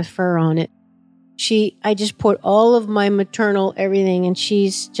heart with fur on it. I just put all of my maternal everything, and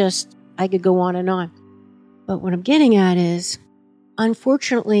she's just, I could go on and on. But what I'm getting at is,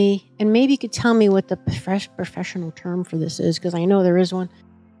 unfortunately, and maybe you could tell me what the professional term for this is, because I know there is one.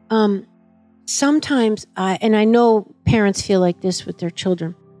 Sometimes, and I know parents feel like this with their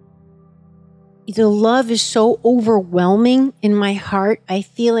children, the love is so overwhelming in my heart. I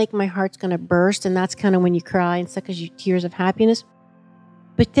feel like my heart's going to burst, and that's kind of when you cry and stuff, because you tears of happiness.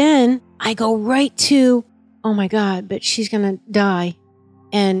 But then I go right to, oh my God, but she's going to die.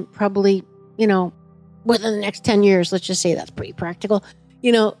 And probably, within the next 10 years, let's just say that's pretty practical.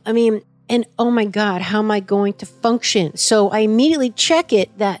 And oh my God, how am I going to function? So I immediately check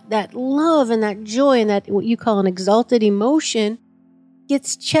it, that love and that joy and that what you call an exalted emotion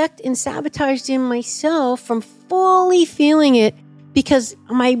gets checked and sabotaged in myself from fully feeling it, because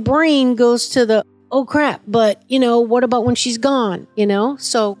my brain goes to the, oh crap, but what about when she's gone,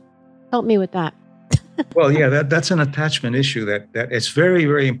 So help me with that. Well, yeah, that's an attachment issue that it's very,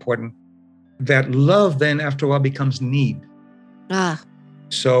 very important. That love then after a while becomes need.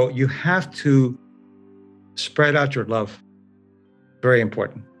 So you have to spread out your love. Very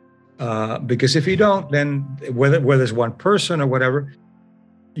important. Because if you don't, then whether it's one person or whatever,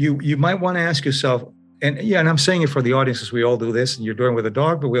 you might want to ask yourself, and I'm saying it for the audience, because we all do this, and you're doing it with a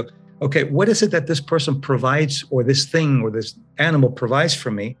dog, but okay, what is it that this person provides, or this thing or this animal provides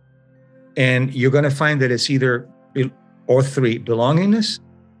for me? And you're going to find that it's either or three: belongingness,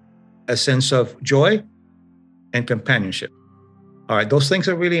 a sense of joy, and companionship. All right, those things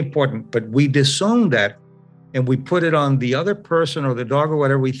are really important, but we disown that and we put it on the other person or the dog or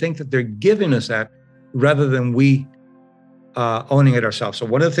whatever. We think that they're giving us that rather than we owning it ourselves. So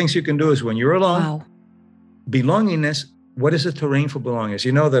one of the things you can do is when you're alone, belongingness, what is the terrain for belongingness?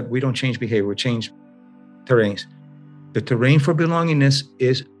 You know that we don't change behavior, we change terrains. The terrain for belongingness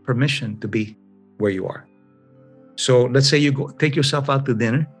is permission to be where you are. So let's say you take yourself out to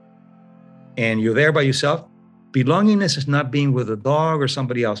dinner and you're there by yourself. Belongingness is not being with a dog or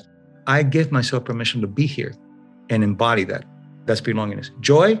somebody else. I give myself permission to be here and embody that. That's belongingness.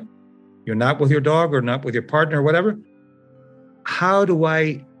 Joy, you're not with your dog or not with your partner or whatever. How do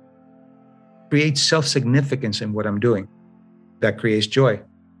I create self-significance in what I'm doing? That creates joy.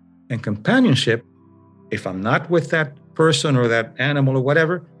 And companionship, if I'm not with that person or that animal or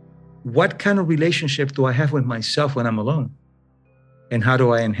whatever, what kind of relationship do I have with myself when I'm alone? And how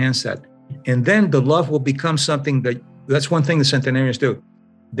do I enhance that? And then the love will become something that's one thing the centenarians do.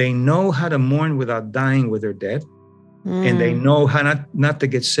 They know how to mourn without dying with their dead. And they know how not to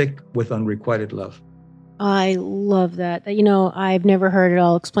get sick with unrequited love. I love that. I've never heard it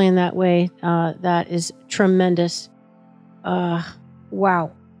all explained that way. That is tremendous.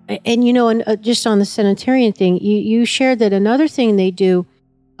 Wow. And just on the centenarian thing, you shared that another thing they do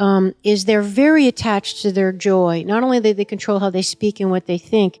is they're very attached to their joy. Not only do they control how they speak and what they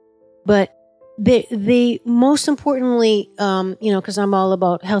think, but they most importantly, because I'm all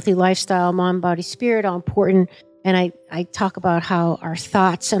about healthy lifestyle, mind, body, spirit, how important. And I talk about how our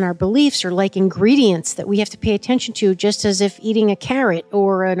thoughts and our beliefs are like ingredients that we have to pay attention to, just as if eating a carrot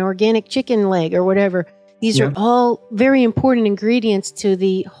or an organic chicken leg or whatever. These are all very important ingredients to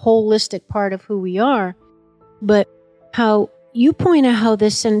the holistic part of who we are. But how you point out how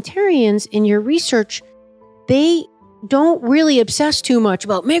the centenarians in your research, they don't really obsess too much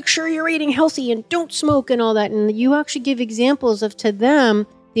about make sure you're eating healthy and don't smoke and all that. And you actually give examples of, to them,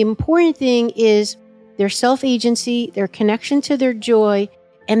 the important thing is their self-agency, their connection to their joy,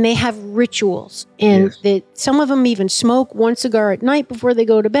 and they have rituals. And some of them even smoke one cigar at night before they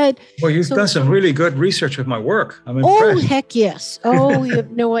go to bed. Well, you've done some really good research with my work. I'm impressed. Oh, heck yes. Oh, you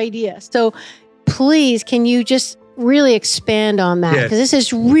have no idea. So please, can you just really expand on that? Because this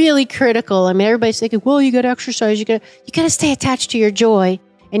is really critical. I mean, everybody's thinking, well, you got to exercise, you got to stay attached to your joy,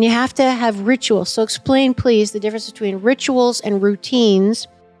 and you have to have rituals. So explain, please, the difference between rituals and routines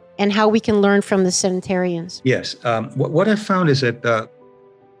and how we can learn from the sedentarians. Yes. What I found is that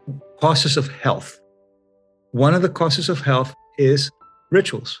causes of health. One of the causes of health is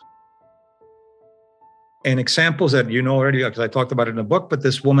rituals. And examples that you know already, because I talked about it in the book, but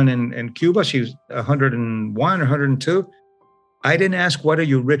this woman in Cuba, she was 101 or 102. I didn't ask, what are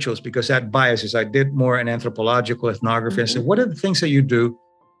your rituals? Because that biases. I did more an anthropological ethnography. I said, what are the things that you do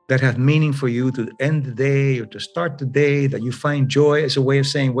that have meaning for you to end the day or to start the day, that you find joy as a way of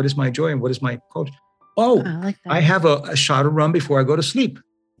saying, what is my joy and what is my culture? Oh, I like that. I have a shot of rum before I go to sleep.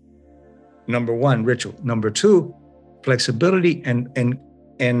 Number one, ritual. Number two, flexibility and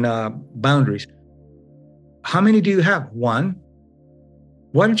boundaries. How many do you have? One.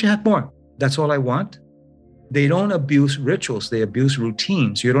 Why don't you have more? That's all I want. They don't abuse rituals. They abuse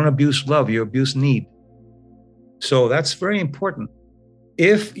routines. You don't abuse love. You abuse need. So that's very important.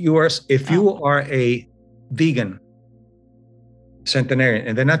 If you are a vegan centenarian,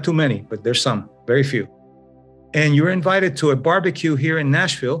 and they're not too many, but there's some, very few, and you're invited to a barbecue here in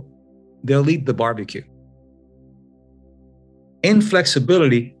Nashville, they'll eat the barbecue.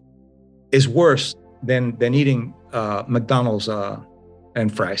 Inflexibility is worse than eating McDonald's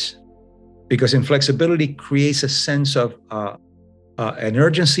and fries, because inflexibility creates a sense of an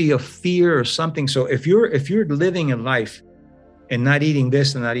urgency of fear or something. So if you're living a life and not eating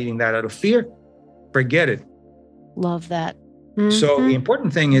this and not eating that out of fear, forget it. Love that. Mm-hmm. So the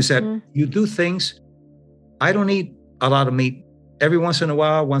important thing is that you do things. I don't eat a lot of meat. Every once in a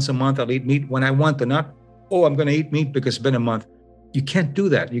while, once a month, I'll eat meat when I want to. Not, I'm going to eat meat because it's been a month. You can't do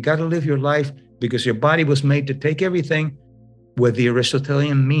that. You got to live your life because your body was made to take everything with the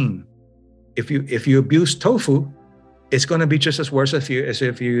Aristotelian mean. If you abuse tofu, it's going to be just as worse as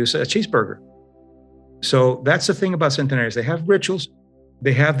if you use a cheeseburger. So that's the thing about centenarians. They have rituals.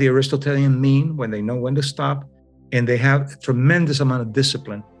 They have the Aristotelian mean when they know when to stop. And they have a tremendous amount of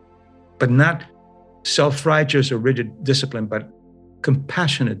discipline, but not self-righteous or rigid discipline, but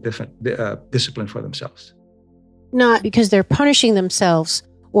compassionate discipline for themselves. Not because they're punishing themselves,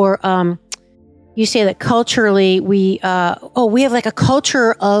 or you say that culturally we have like a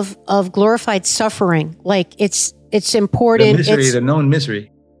culture of glorified suffering. Like it's important. The misery, the known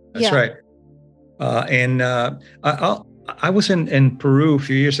misery. That's right. I was in Peru a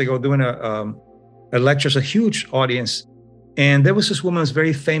few years ago doing a lecture, a huge audience, and there was this woman who was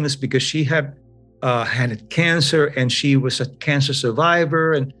very famous because she had cancer and she was a cancer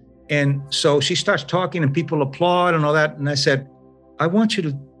survivor, and so she starts talking and people applaud and all that. And I said, I'm going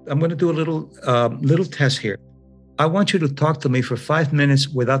to do a little test here. I want you to talk to me for 5 minutes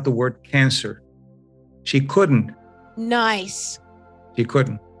without the word cancer. She couldn't. Nice. She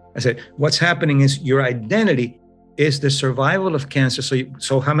couldn't. I said, what's happening is your identity is the survival of cancer.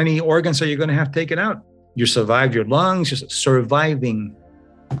 So how many organs are you going to have taken out? You survived your lungs, just surviving.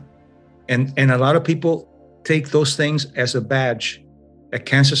 And a lot of people take those things as a badge, a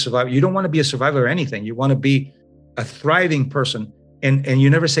cancer survivor. You don't want to be a survivor of anything. You want to be a thriving person. And you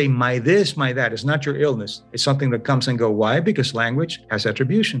never say, my this, my that. It's not your illness. It's something that comes and go. Why? Because language has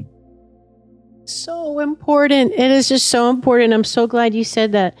attribution. So important. It is just so important. I'm so glad you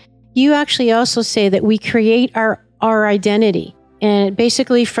said that. You actually also say that we create our identity, and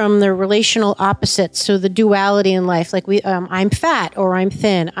basically from the relational opposites. So the duality in life, like I'm fat or I'm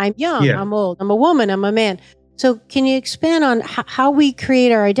thin, I'm young, I'm old, I'm a woman, I'm a man. So can you expand on how we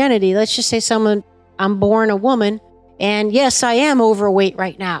create our identity? Let's just say I'm born a woman, and yes, I am overweight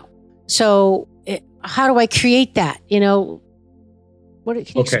right now. So how do I create that? Can you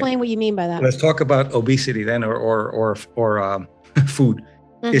explain what you mean by that? Let's talk about obesity then, or food.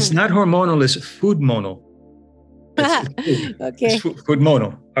 Mm-hmm. It's not hormonal, it's food monal. It's food. Okay. It's food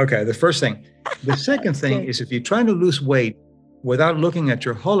monal. Okay, the first thing. The second thing is if you're trying to lose weight without looking at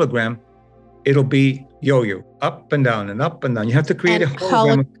your hologram, it'll be yo-yo, up and down and up and down. You have to create a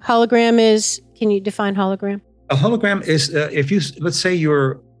hologram. Hologram is, can you define hologram? A hologram is let's say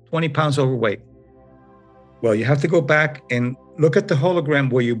you're 20 pounds overweight. Well, you have to go back and look at the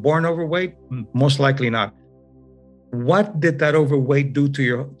hologram. Were you born overweight? Most likely not. What did that overweight do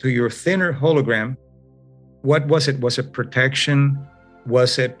to your thinner hologram? What was it? Was it protection?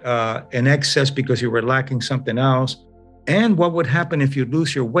 Was it an excess because you were lacking something else? And what would happen if you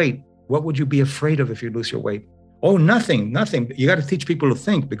lose your weight? What would you be afraid of if you lose your weight? Oh, nothing. You got to teach people to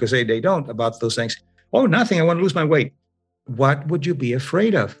think, because they don't about those things. Oh, nothing. I want to lose my weight. What would you be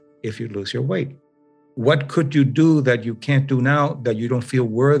afraid of if you lose your weight? What could you do that you can't do now that you don't feel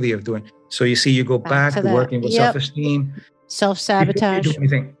worthy of doing? So you see, you go back to working with self-esteem. Self-sabotage. You do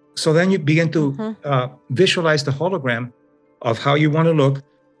anything. So then you begin to visualize the hologram of how you want to look,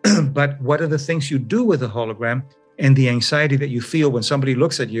 but what are the things you do with the hologram and the anxiety that you feel when somebody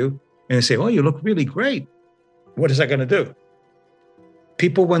looks at you and they say, oh, you look really great. What is that going to do?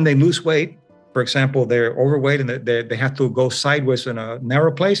 People, when they lose weight, for example, they're overweight and they have to go sideways in a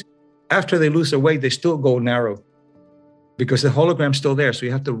narrow place. After they lose their weight, they still go narrow because the hologram's still there. So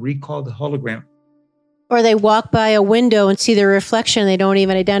you have to recall the hologram. Or they walk by a window and see their reflection. They don't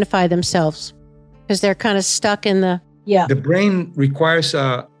even identify themselves because they're kind of stuck in the, The brain requires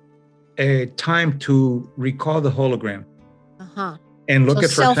a time to recall the hologram. And look at,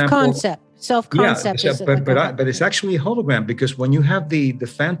 for example, self-concept. But it's actually a hologram because when you have the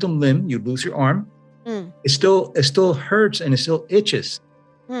phantom limb, you lose your arm. It still hurts and it still itches.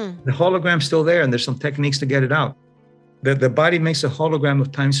 The hologram's still there, and there's some techniques to get it out. The body makes a hologram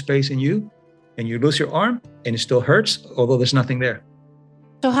of time, space, and you lose your arm, and it still hurts, although there's nothing there.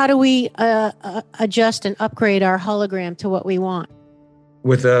 So how do we adjust and upgrade our hologram to what we want?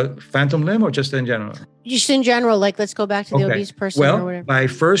 With a phantom limb, or just in general? Just in general, like let's go back to the obese person or whatever. By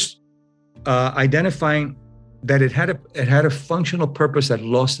first identifying that it had a functional purpose that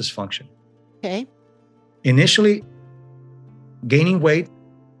lost its function. Okay. Initially, gaining weight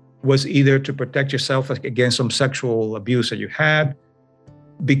was either to protect yourself against some sexual abuse that you had,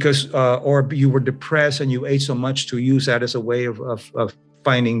 because or you were depressed and you ate so much to use that as a way of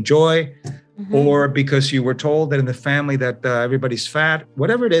finding joy, or because you were told that in the family that everybody's fat.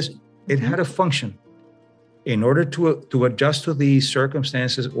 Whatever it is, it had a function. In order to adjust to the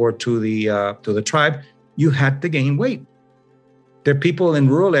circumstances or to the tribe, you had to gain weight. There are people in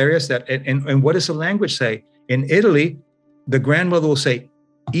rural areas that, and what does the language say? In Italy, the grandmother will say,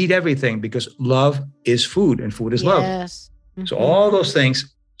 eat everything because love is food and food is love. So all those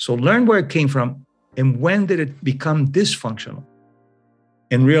things. So learn where it came from and when did it become dysfunctional,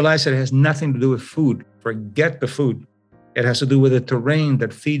 and realize that it has nothing to do with food. Forget the food. It has to do with the terrain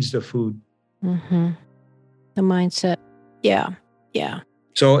that feeds the food. The mindset. Yeah.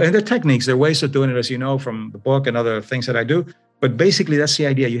 So, and the techniques, there are ways of doing it, as you know, from the book and other things that I do. But basically, that's the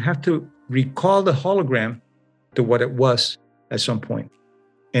idea. You have to recall the hologram to what it was at some point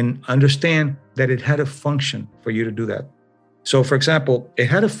and understand that it had a function for you to do that. So, for example, it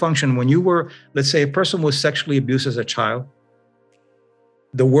had a function when you were, let's say a person was sexually abused as a child.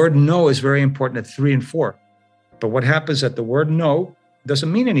 The word no is very important at 3 and 4. But what happens is that the word no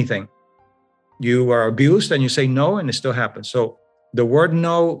doesn't mean anything. You are abused and you say no, and it still happens. So the word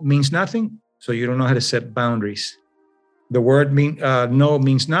no means nothing, so you don't know how to set boundaries. The word no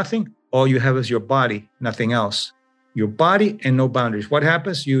means nothing. All you have is your body, nothing else. Your body and no boundaries. What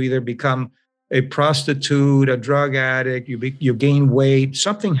happens? You either become a prostitute, a drug addict, you gain weight.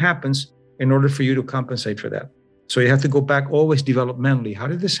 Something happens in order for you to compensate for that. So you have to go back always developmentally. How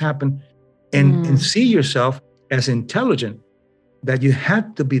did this happen? And see yourself as intelligent, that you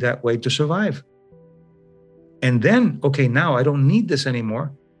had to be that way to survive. And then, okay, now I don't need this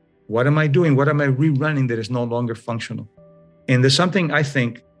anymore. What am I doing? What am I rerunning that is no longer functional? And there's something I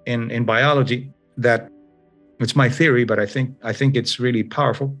think in biology that, it's my theory, but I think it's really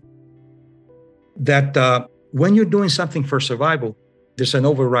powerful, that when you're doing something for survival, there's an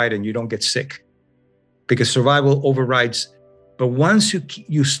override and you don't get sick because survival overrides. But once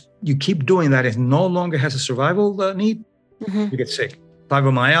you keep doing that, it no longer has a survival need, you get sick.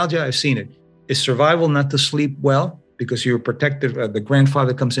 Fibromyalgia, I've seen it. Is survival not to sleep well because you're protected? The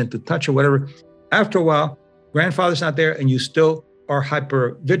grandfather comes in to touch or whatever. After a while, grandfather's not there and you still are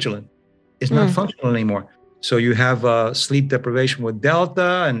hyper vigilant. It's not functional anymore. So you have sleep deprivation with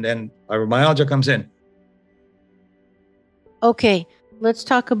Delta, and then fibromyalgia comes in. Okay, let's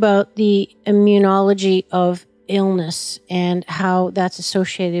talk about the immunology of illness and how that's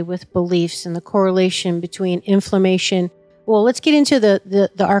associated with beliefs and the correlation between inflammation. Well, let's get into the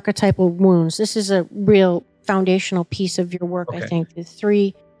archetypal wounds. This is a real foundational piece of your work, I think. The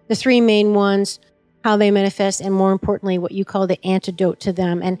three main ones, how they manifest, and more importantly, what you call the antidote to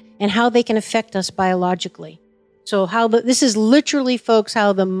them, and how they can affect us biologically. So this is literally, folks,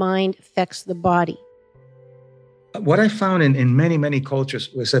 how the mind affects the body. What I found in many, many cultures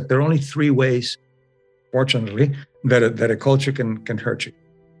was that there are only 3 ways, fortunately, that a culture can hurt you.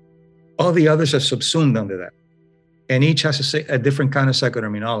 All the others are subsumed under that. And each has a different kind of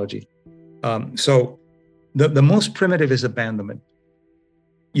psychoterminology. So the most primitive is abandonment.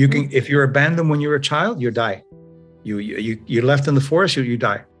 You can, if you're abandoned when you're a child, you die. You're left in the forest, you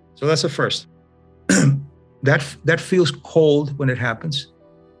die. So that's the first. That feels cold when it happens.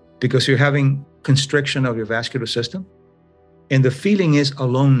 because you're having constriction of your vascular system. And the feeling is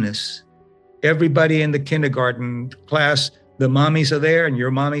aloneness. Everybody in the kindergarten class, the mommies are there and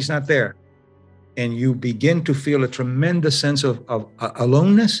your mommy's not there. And you begin to feel a tremendous sense of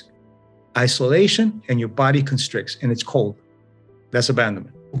aloneness, isolation, and your body constricts and it's cold. That's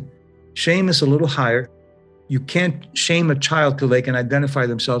abandonment. Shame is a little higher. You can't shame a child till they can identify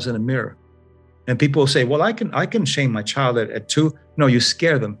themselves in a mirror. And people will say, well, I can shame my child at 2. No, you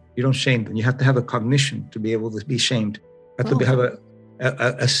scare them. You don't shame them. You have to have a cognition to be able to be shamed. You have to have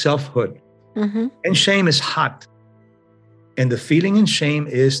a selfhood. Mm-hmm. And shame is hot. And the feeling in shame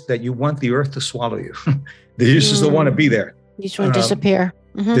is that you want the earth to swallow you. You just don't want to be there. You just want to disappear.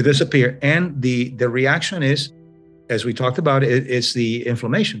 Mm-hmm. To disappear. And the reaction is, as we talked about, it's the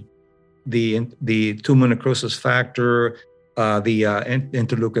inflammation. The tumor necrosis factor, the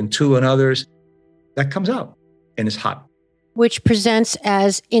interleukin-2 and others, that comes out and it's hot. Which presents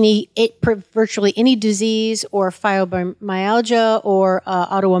as virtually any disease or fibromyalgia or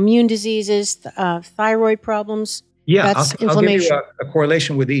autoimmune diseases, thyroid problems. Yeah, that's I'll give inflammation. you a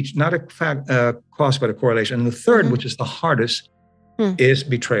correlation with each, not a cause, but a correlation. And the third, which is the hardest, is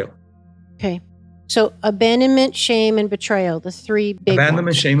betrayal. Okay. So abandonment, shame, and betrayal, the three big Abandonment,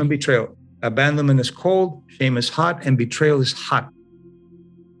 ones. shame, and betrayal. Abandonment is cold, shame is hot, and betrayal is hot.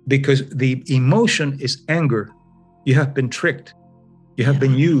 Because the emotion is anger. You have been tricked. You have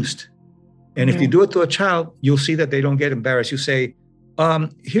been used. And if you do it to a child, you'll see that they don't get embarrassed. You say,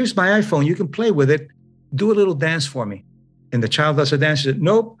 here's my iPhone. You can play with it. Do a little dance for me. And the child does a dance. Says,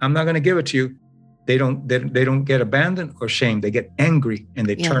 nope, I'm not going to give it to you. They don't get abandoned or shame. They get angry and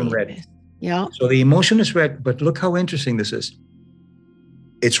they turn red. Yeah. So the emotion is red, but look how interesting this is.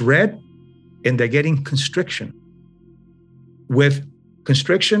 It's red and they're getting constriction. With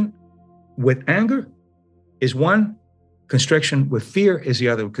constriction, with anger is one. Constriction with fear is the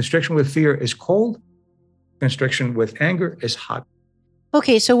other. Constriction with fear is cold. Constriction with anger is hot.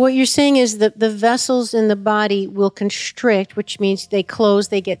 Okay, so what you're saying is that the vessels in the body will constrict, which means they close,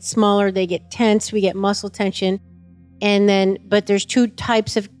 they get smaller, they get tense, we get muscle tension. And then, but there's two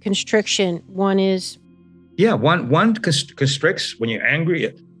types of constriction. One is... Yeah, one constricts when you're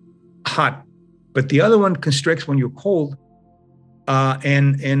angry, hot. But the other one constricts when you're cold.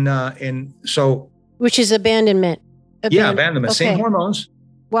 And so... Which is abandonment. Abandonment. Okay. Same hormones.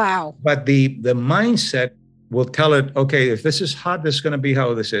 Wow. But the mindset will tell it, okay, if this is hot, this is going to be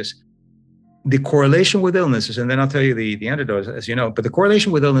how this is. The correlation with illnesses, and then I'll tell you the antidote, as you know, but the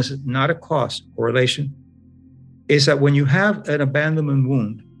correlation with illness is not a cause correlation, is that when you have an abandonment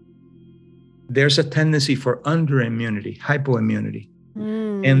wound, there's a tendency for underimmunity, hypoimmunity.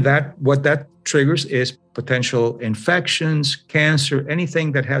 And what that triggers is potential infections, cancer,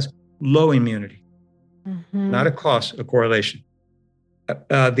 anything that has low immunity. Not a cause, a correlation.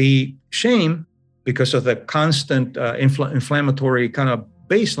 The shame, because of the constant inflammatory kind of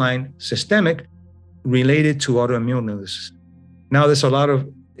baseline, systemic, related to autoimmune illnesses. Now, there's a lot of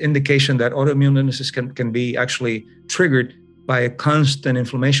indication that autoimmune illnesses can be actually triggered by a constant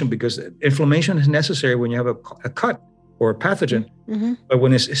inflammation, because inflammation is necessary when you have a cut or a pathogen. But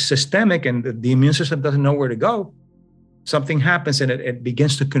when it's systemic and the immune system doesn't know where to go, something happens and it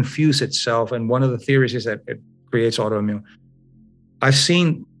begins to confuse itself. And one of the theories is that it creates autoimmune. I've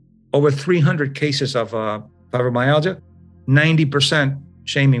seen over 300 cases of fibromyalgia, 90%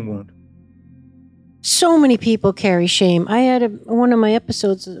 shaming wound. So many people carry shame. I had one of my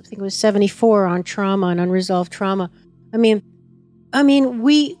episodes, I think it was 74, on trauma and unresolved trauma. I mean,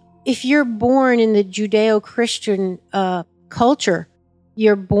 if you're born in the Judeo-Christian culture,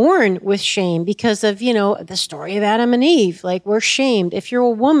 you're born with shame because of, the story of Adam and Eve. Like, we're shamed. If you're a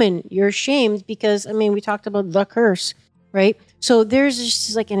woman, you're shamed because, we talked about the curse, right? So there's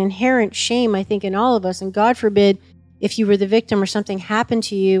just like an inherent shame, I think, in all of us. And God forbid, if you were the victim or something happened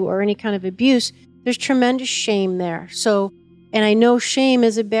to you or any kind of abuse, there's tremendous shame there. So, and I know shame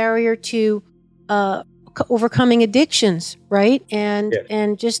is a barrier to overcoming addictions, right? And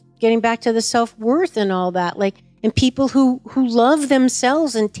just getting back to the self-worth and all that. Like, and people who love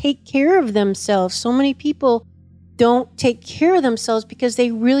themselves and take care of themselves. So many people don't take care of themselves because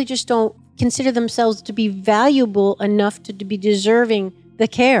they really just don't consider themselves to be valuable enough to be deserving the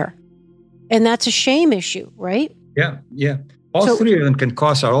care. And that's a shame issue, right? Yeah. All three of them can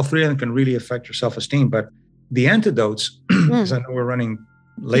cause all three of them can really affect your self-esteem. But the antidotes, because I know we're running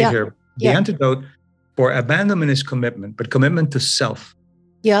late here, the antidote for abandonment is commitment, but commitment to self.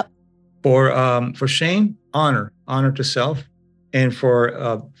 Yep. For shame, honor to self. And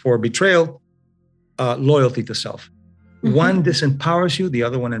for betrayal, loyalty to self. One disempowers you, the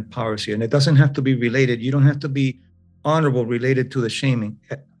other one empowers you. And it doesn't have to be related. You don't have to be honorable related to the shaming.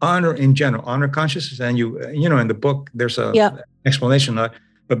 Honor in general, honor consciousness, and in the book there's a explanation of that.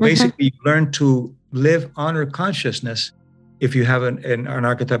 But basically, you learn to live honor consciousness if you have an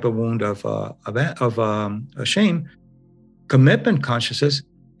archetypal wound of shame. Commitment consciousness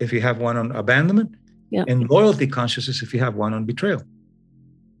if you have one on abandonment, and loyalty consciousness if you have one on betrayal.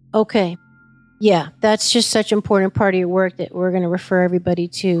 Okay. Yeah, that's just such an important part of your work that we're going to refer everybody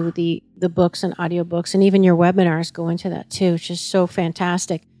to the books and audiobooks, and even your webinars go into that too, which is so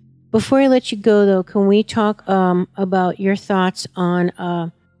fantastic. Before I let you go, though, can we talk about your thoughts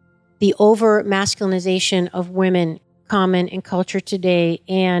on the over-masculinization of women common in culture today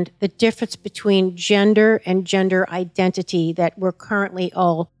and the difference between gender and gender identity that we're currently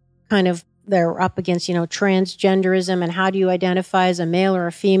all kind of they're up against, transgenderism, and how do you identify as a male or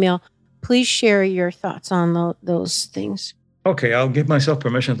a female? Please share your thoughts on those things. Okay, I'll give myself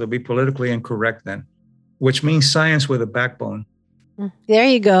permission to be politically incorrect then, which means science with a backbone. There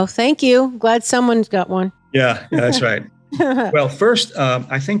you go. Thank you. Glad someone's got one. Yeah, that's right. Well, first,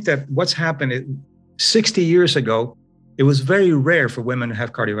 I think that what's happened 60 years ago, it was very rare for women to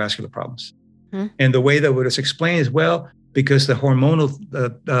have cardiovascular problems. And the way that it was explained is, well, because the hormonal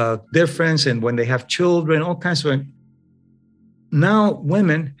difference and when they have children, all kinds of. Now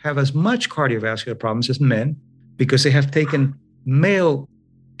women have as much cardiovascular problems as men because they have taken male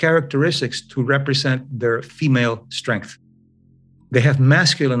characteristics to represent their female strength. They have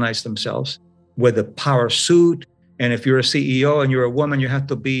masculinized themselves with a power suit. And if you're a CEO and you're a woman, you have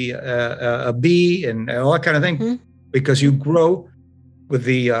to be a bee and all that kind of thing because you grow with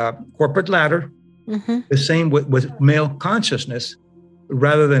the corporate ladder, the same with male consciousness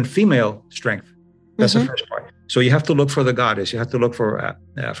rather than female strength. That's the first part. So you have to look for the goddess. You have to look for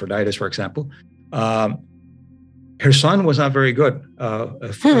Aphrodite, for example. Her son was not very good.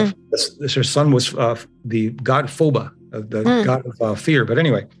 Her son was the god Phoba, the god of fear. But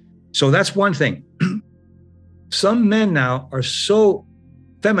anyway, so that's one thing. Some men now are so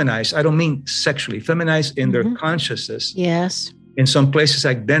feminized. I don't mean sexually, feminized in their consciousness. Yes. In some places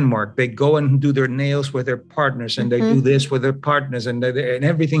like Denmark, they go and do their nails with their partners, and they do this with their partners, and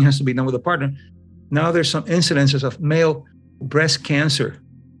everything has to be done with a partner. Now there's some incidences of male breast cancer.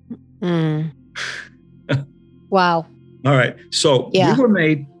 Wow. All right. So we were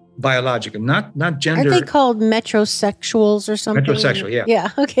made biological, not gender. Aren't they called metrosexuals or something? Metrosexual, yeah. Yeah,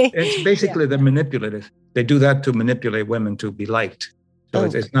 okay. It's basically they're manipulative. They do that to manipulate women to be liked. So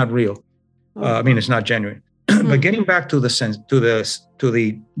it's not real. It's not genuine. But getting back to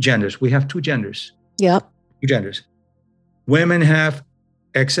the genders, we have two genders. Yep. Two genders. Women have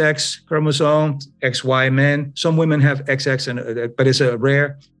XX chromosome, XY men. Some women have XX, but it's a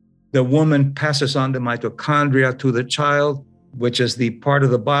rare. The woman passes on the mitochondria to the child, which is the part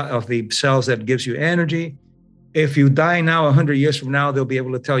of the cells that gives you energy. If you die now, 100 years from now, they'll be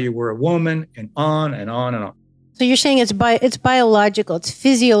able to tell you we're a woman, and on and on and on. So you're saying it's biological, it's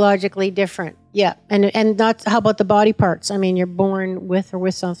physiologically different. Yeah. And not, how about the body parts? I mean, you're born with or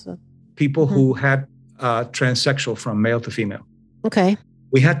with something. People who had transsexual from male to female. Okay.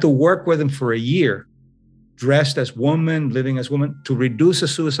 We had to work with them for a year, dressed as woman, living as woman, to reduce the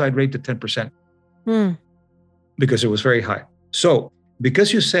suicide rate to 10%. Because it was very high. So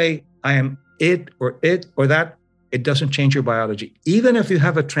because you say, I am it or that, it doesn't change your biology. Even if you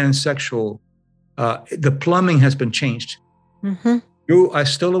have a transsexual, the plumbing has been changed. You are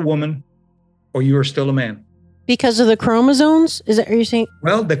still a woman or you are still a man. Because of the chromosomes? Is that what you're saying?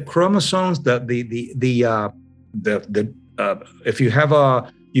 Well, the chromosomes, if you have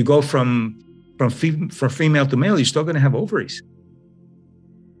you go from female to male, you're still going to have ovaries.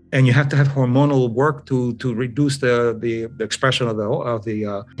 And you have to have hormonal work to reduce the expression of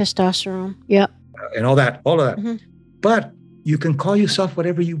the testosterone. Yep. And all of that. But you can call yourself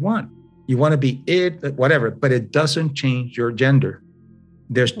whatever you want. You want to be it, whatever, but it doesn't change your gender.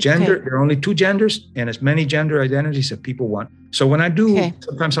 There's gender, there are only two genders and as many gender identities that people want. So when I do,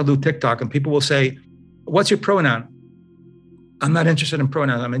 sometimes I'll do TikTok and people will say, what's your pronoun? I'm not interested in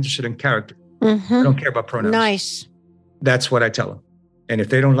pronouns. I'm interested in character. I don't care about pronouns. Nice. That's what I tell them. And if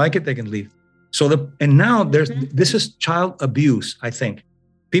they don't like it, they can leave. So now this is child abuse, I think.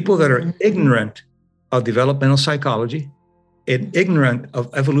 People that are ignorant of developmental psychology and ignorant of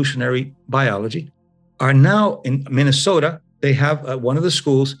evolutionary biology are now in Minnesota. They have one of the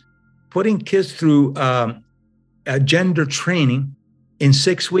schools putting kids through gender training. In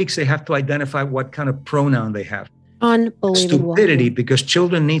 6 weeks, they have to identify what kind of pronoun they have. Unbelievable. Stupidity, because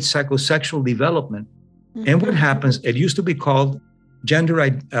children need psychosexual development. And what happens, it used to be called gender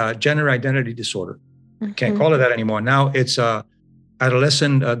identity disorder. Can't call it that anymore. Now it's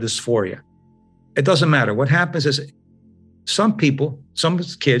adolescent dysphoria. It doesn't matter. What happens is some people, some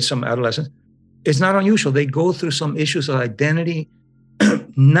kids, some adolescents, it's not unusual. They go through some issues of identity.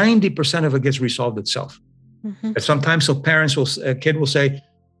 90% of it gets resolved itself. But sometimes a kid will say,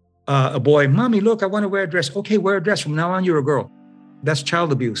 a boy, Mommy, look, I want to wear a dress. Okay, wear a dress. From now on, you're a girl. That's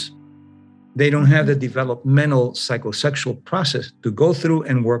child abuse. They don't have the developmental psychosexual process to go through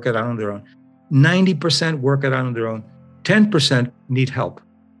and work it out on their own. 90% work it out on their own. 10% need help.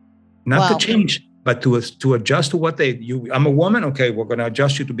 Not to change, but to adjust to what I'm a woman. Okay, we're going to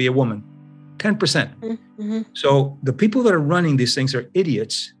adjust you to be a woman. 10%. So the people that are running these things are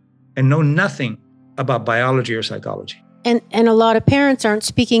idiots and know nothing about biology or psychology. And a lot of parents aren't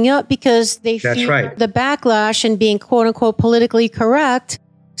speaking up because they fear the backlash and being quote unquote politically correct.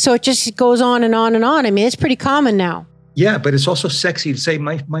 So it just goes on and on and on. I mean, it's pretty common now. Yeah, but it's also sexy to say,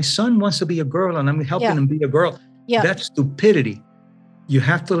 my son wants to be a girl and I'm helping him be a girl. Yeah. That's stupidity. You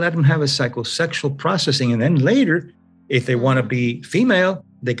have to let them have a psychosexual processing. And then later, if they want to be female,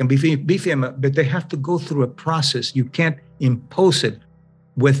 they can be female, but they have to go through a process. You can't impose it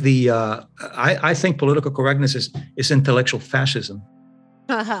with the, I think political correctness is intellectual fascism.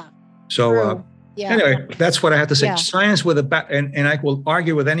 So anyway, that's what I have to say. Yeah. Science with and I will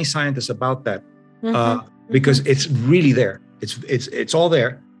argue with any scientist about that because it's really there. It's all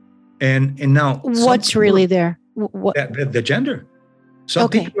there. And now. What's really there? What? The gender. Some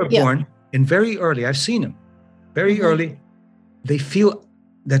people are born and very early, I've seen them, very early, they feel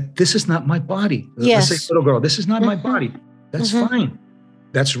that this is not my body. Yes. Let's say, little girl, this is not my body. That's fine.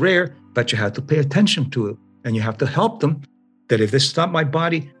 That's rare, but you have to pay attention to it. And you have to help them that if this is not my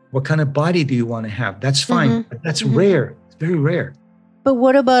body, what kind of body do you want to have? That's fine. But that's rare. It's very rare. But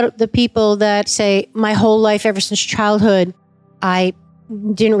what about the people that say, my whole life, ever since childhood, I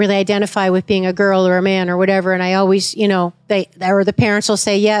didn't really identify with being a girl or a man or whatever. And I always, the parents will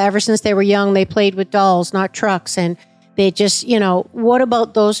say, yeah, ever since they were young, they played with dolls, not trucks. And they just, what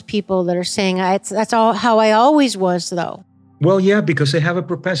about those people that are saying, that's all how I always was, though? Well, yeah, because they have a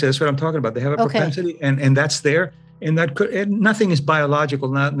propensity. That's what I'm talking about. They have a propensity and that's there. And nothing is biological.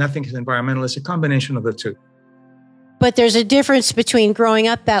 Nothing is environmental. It's a combination of the two. But there's a difference between growing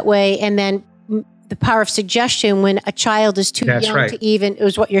up that way and then the power of suggestion when a child is too young to even,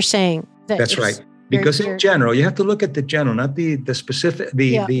 is what you're saying. That's right. Because in general, you have to look at the general, not the specific,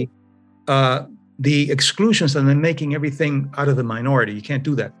 the exclusions and then making everything out of the minority. You can't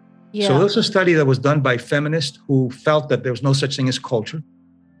do that. Yeah. So there's a study that was done by feminists who felt that there was no such thing as culture.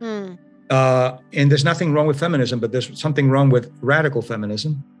 And there's nothing wrong with feminism, but there's something wrong with radical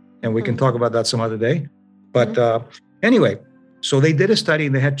feminism. And we can talk about that some other day. But anyway, so they did a study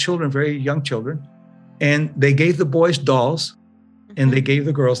and they had children, very young children, and they gave the boys dolls and they gave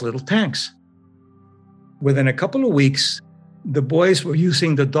the girls little tanks. Within a couple of weeks, the boys were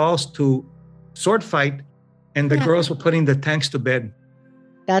using the dolls to sword fight and the girls were putting the tanks to bed.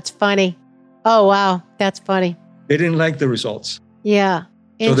 That's funny. Oh, wow. That's funny. They didn't like the results. Yeah.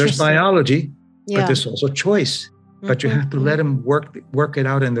 So there's biology, but there's also choice. But you have to let them work it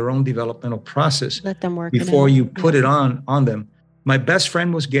out in their own developmental process. Let them work before you put it on them. My best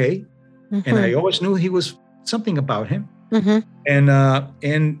friend was gay, and I always knew he was something about him.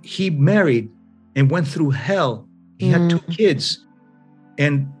 And he married and went through hell. He had 2 kids,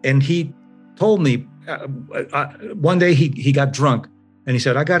 and he told me one day he got drunk, and he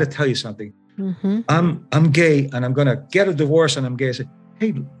said, "I got to tell you something. I'm gay, and I'm going to get a divorce, and I'm gay." I said,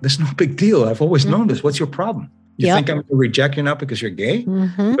 "Hey, that's no big deal. I've always known this. What's your problem? You think I'm going to reject you now because you're gay?"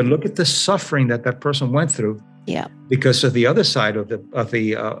 But look at the suffering that person went through. Yeah. Because of the other side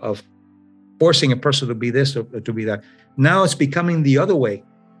of forcing a person to be this or to be that. Now it's becoming the other way.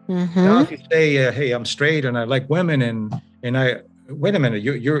 Now if you say, "Hey, I'm straight and I like women," and I wait a minute,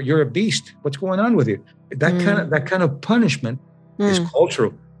 you're a beast. What's going on with you? That kind of punishment is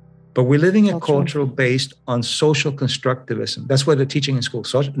cultural. But we're living a culture based on social constructivism. That's what they're teaching in school.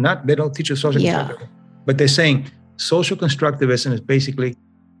 They don't teach you social constructivism. But they're saying social constructivism is basically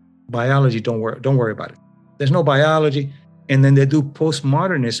biology. Don't worry about it. There's no biology. And then they do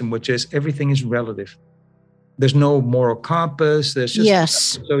postmodernism, which is everything is relative. There's no moral compass. There's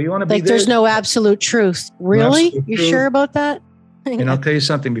just so you want to be like there's no absolute truth. Really? Absolute you truth. Sure about that? And I'll tell you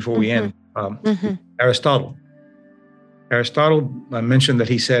something before we end. Aristotle, I mentioned that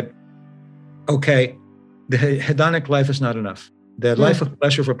he said, okay, the hedonic life is not enough. The life of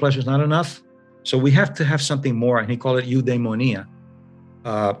pleasure for pleasure is not enough. So we have to have something more, and he called it eudaimonia.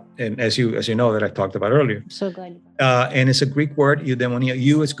 And as you know that I talked about earlier. So glad. And it's a Greek word, eudaimonia.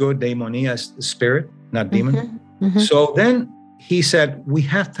 Eu is good, daimonia is the spirit, not demon. So then he said we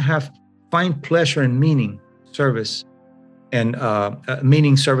have to find pleasure and meaning, service, and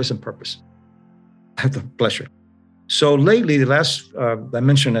meaning, service, and purpose. Have the pleasure. So lately, the last I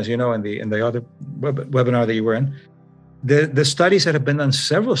mentioned, as you know, in the other webinar that you were in, the studies that have been done,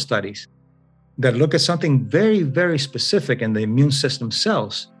 several studies that look at something very, very specific in the immune system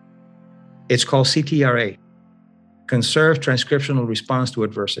cells. It's called CTRA, Conserved Transcriptional Response to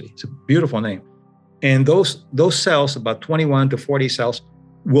Adversity. It's a beautiful name. And those cells, about 21 to 40 cells,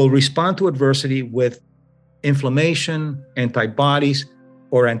 will respond to adversity with inflammation, antibodies,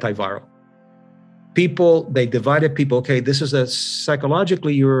 or antiviral. They divided people, okay, this is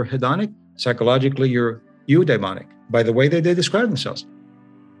psychologically you're hedonic, psychologically you're eudaimonic, by the way they describe themselves.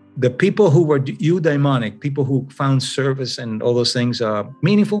 The people who were eudaimonic, people who found service and all those things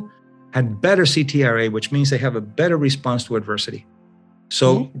meaningful, had better CTRA, which means they have a better response to adversity.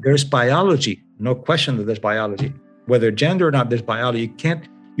 So there's biology, no question that there's biology. Whether gender or not, there's biology.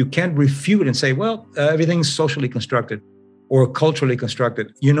 You can't refute and say, well, everything's socially constructed or culturally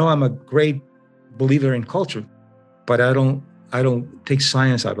constructed. I'm a great believer in culture, but I don't take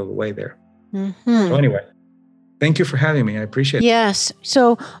science out of the way there. So anyway, thank you for having me. I appreciate it. Yes.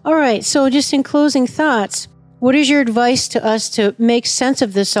 So, all right. So just in closing thoughts, what is your advice to us to make sense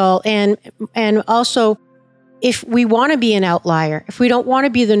of this all? And also, if we want to be an outlier, if we don't want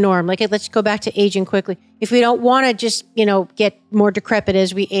to be the norm, like let's go back to aging quickly. If we don't want to just, get more decrepit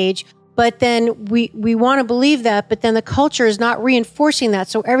as we age, but then we want to believe that, but then the culture is not reinforcing that.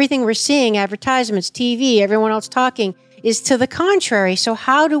 So everything we're seeing, advertisements, TV, everyone else talking, is to the contrary. So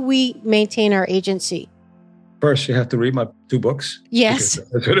how do we maintain our agency? First, you have to read my 2 books. Yes.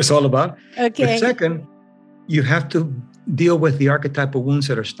 That's what it's all about. Okay. But second, you have to deal with the archetypal wounds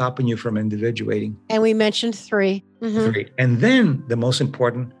that are stopping you from individuating. And we mentioned 3. 3. And then the most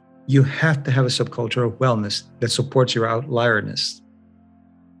important, you have to have a subculture of wellness that supports your outlierness,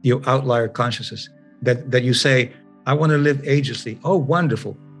 your outlier consciousness, that you say, I want to live agelessly. Oh,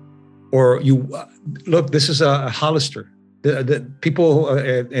 wonderful. Or you look, this is a Hollister. The people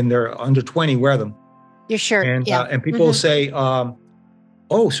in their under 20 wear them. You're sure. And people say,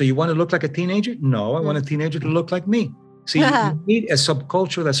 oh, so you want to look like a teenager? No, I want a teenager to look like me. See, you need a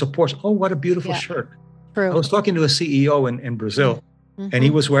subculture that supports, oh, what a beautiful shirt. True. I was talking to a CEO in Brazil, and he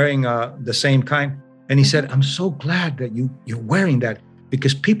was wearing the same kind. And he said, I'm so glad that you're wearing that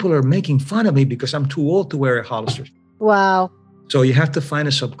because people are making fun of me because I'm too old to wear a Hollister. Wow. So you have to find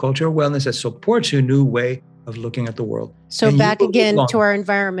a subculture of wellness that supports your new way of looking at the world. So and back again to our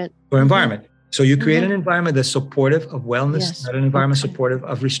environment. Our environment. So you create an environment that's supportive of wellness, not an environment supportive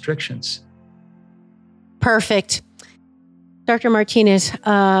of restrictions. Perfect. Dr. Martinez,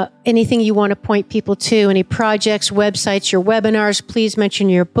 anything you want to point people to, any projects, websites, your webinars, please mention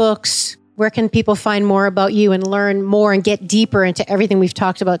your books. Where can people find more about you and learn more and get deeper into everything we've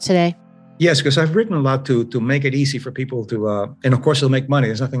talked about today? Yes, because I've written a lot to make it easy for people to, and of course, it'll make money.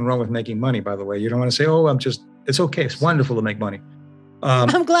 There's nothing wrong with making money, by the way. You don't want to say, oh, it's okay. It's wonderful to make money.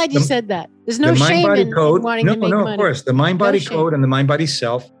 I'm glad you said that. There's no shame in wanting to make money. No, of course. The Mind-Body Code and the Mind-Body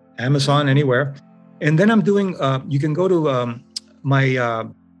Self, Amazon, anywhere. And then I'm doing, you can go to my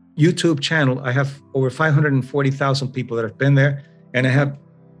YouTube channel. I have over 540,000 people that have been there. And I have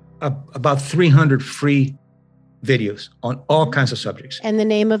about 300 free videos on all kinds of subjects. And the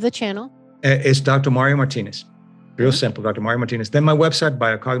name of the channel? It's Dr. Mario Martinez. Real simple, Dr. Mario Martinez. Then my website,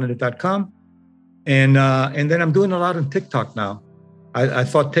 biocognitive.com. And then I'm doing a lot on TikTok now. I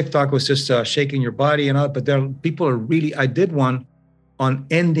thought TikTok was just shaking your body and all, but people are really, I did one on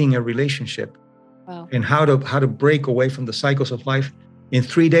ending a relationship. Wow. And how to break away from the cycles of life. In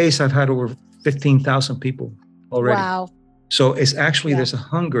 3 days, I've had over 15,000 people already. Wow. So it's actually, there's a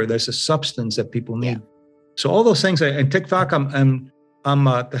hunger, there's a substance that people need. Yeah. So all those things, and TikTok, I'm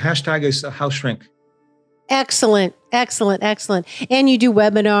the hashtag is house shrink. Excellent. And you do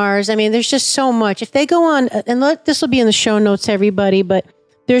webinars. I mean, there's just so much. If they go on, and this will be in the show notes, everybody, but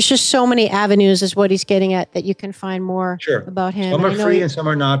there's just so many avenues is what he's getting at that you can find more about him. Some are free and some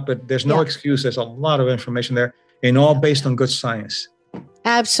are not, but there's no excuse. There's a lot of information there and all based on good science.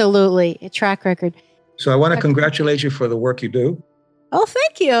 Absolutely. A track record. So I want to congratulate you for the work you do. Oh,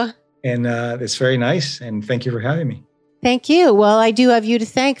 thank you. And it's very nice. And thank you for having me. Thank you. Well, I do have you to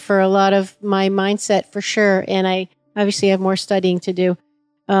thank for a lot of my mindset for sure. And I obviously have more studying to do.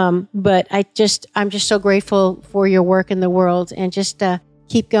 But I'm just so grateful for your work in the world and just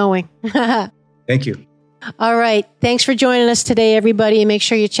keep going. Thank you. All right. Thanks for joining us today, everybody. And make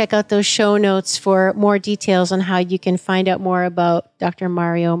sure you check out those show notes for more details on how you can find out more about Dr.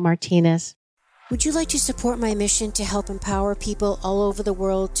 Mario Martinez. Would you like to support my mission to help empower people all over the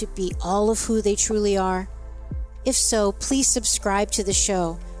world to be all of who they truly are? If so, please subscribe to the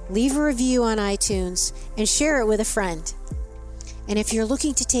show, leave a review on iTunes, and share it with a friend. And if you're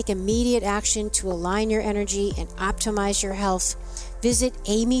looking to take immediate action to align your energy and optimize your health, visit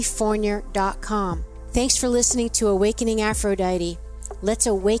amyfournier.com. Thanks for listening to Awakening Aphrodite. Let's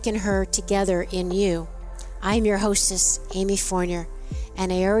awaken her together in you. I'm your hostess, Amy Fournier,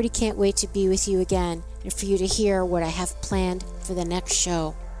 and I already can't wait to be with you again and for you to hear what I have planned for the next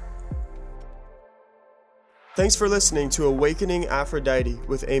show. Thanks for listening to Awakening Aphrodite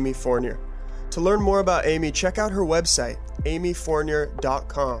with Amy Fournier. To learn more about Amy, check out her website,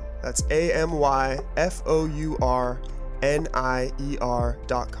 amyfournier.com. That's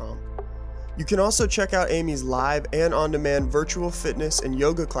amyfournier.com. You can also check out Amy's live and on-demand virtual fitness and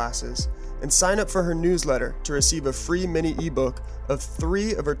yoga classes and sign up for her newsletter to receive a free mini ebook of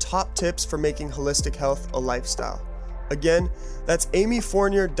 3 of her top tips for making holistic health a lifestyle. Again, that's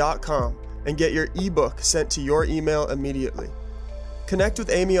amyfournier.com and get your ebook sent to your email immediately. Connect with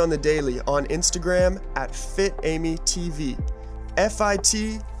Amy on the daily on Instagram at FitAmyTV,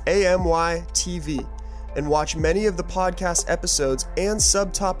 FITAMYTV, and watch many of the podcast episodes and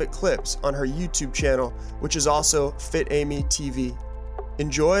subtopic clips on her YouTube channel, which is also FitAmyTV.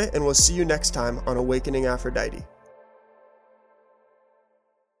 Enjoy, and we'll see you next time on Awakening Aphrodite.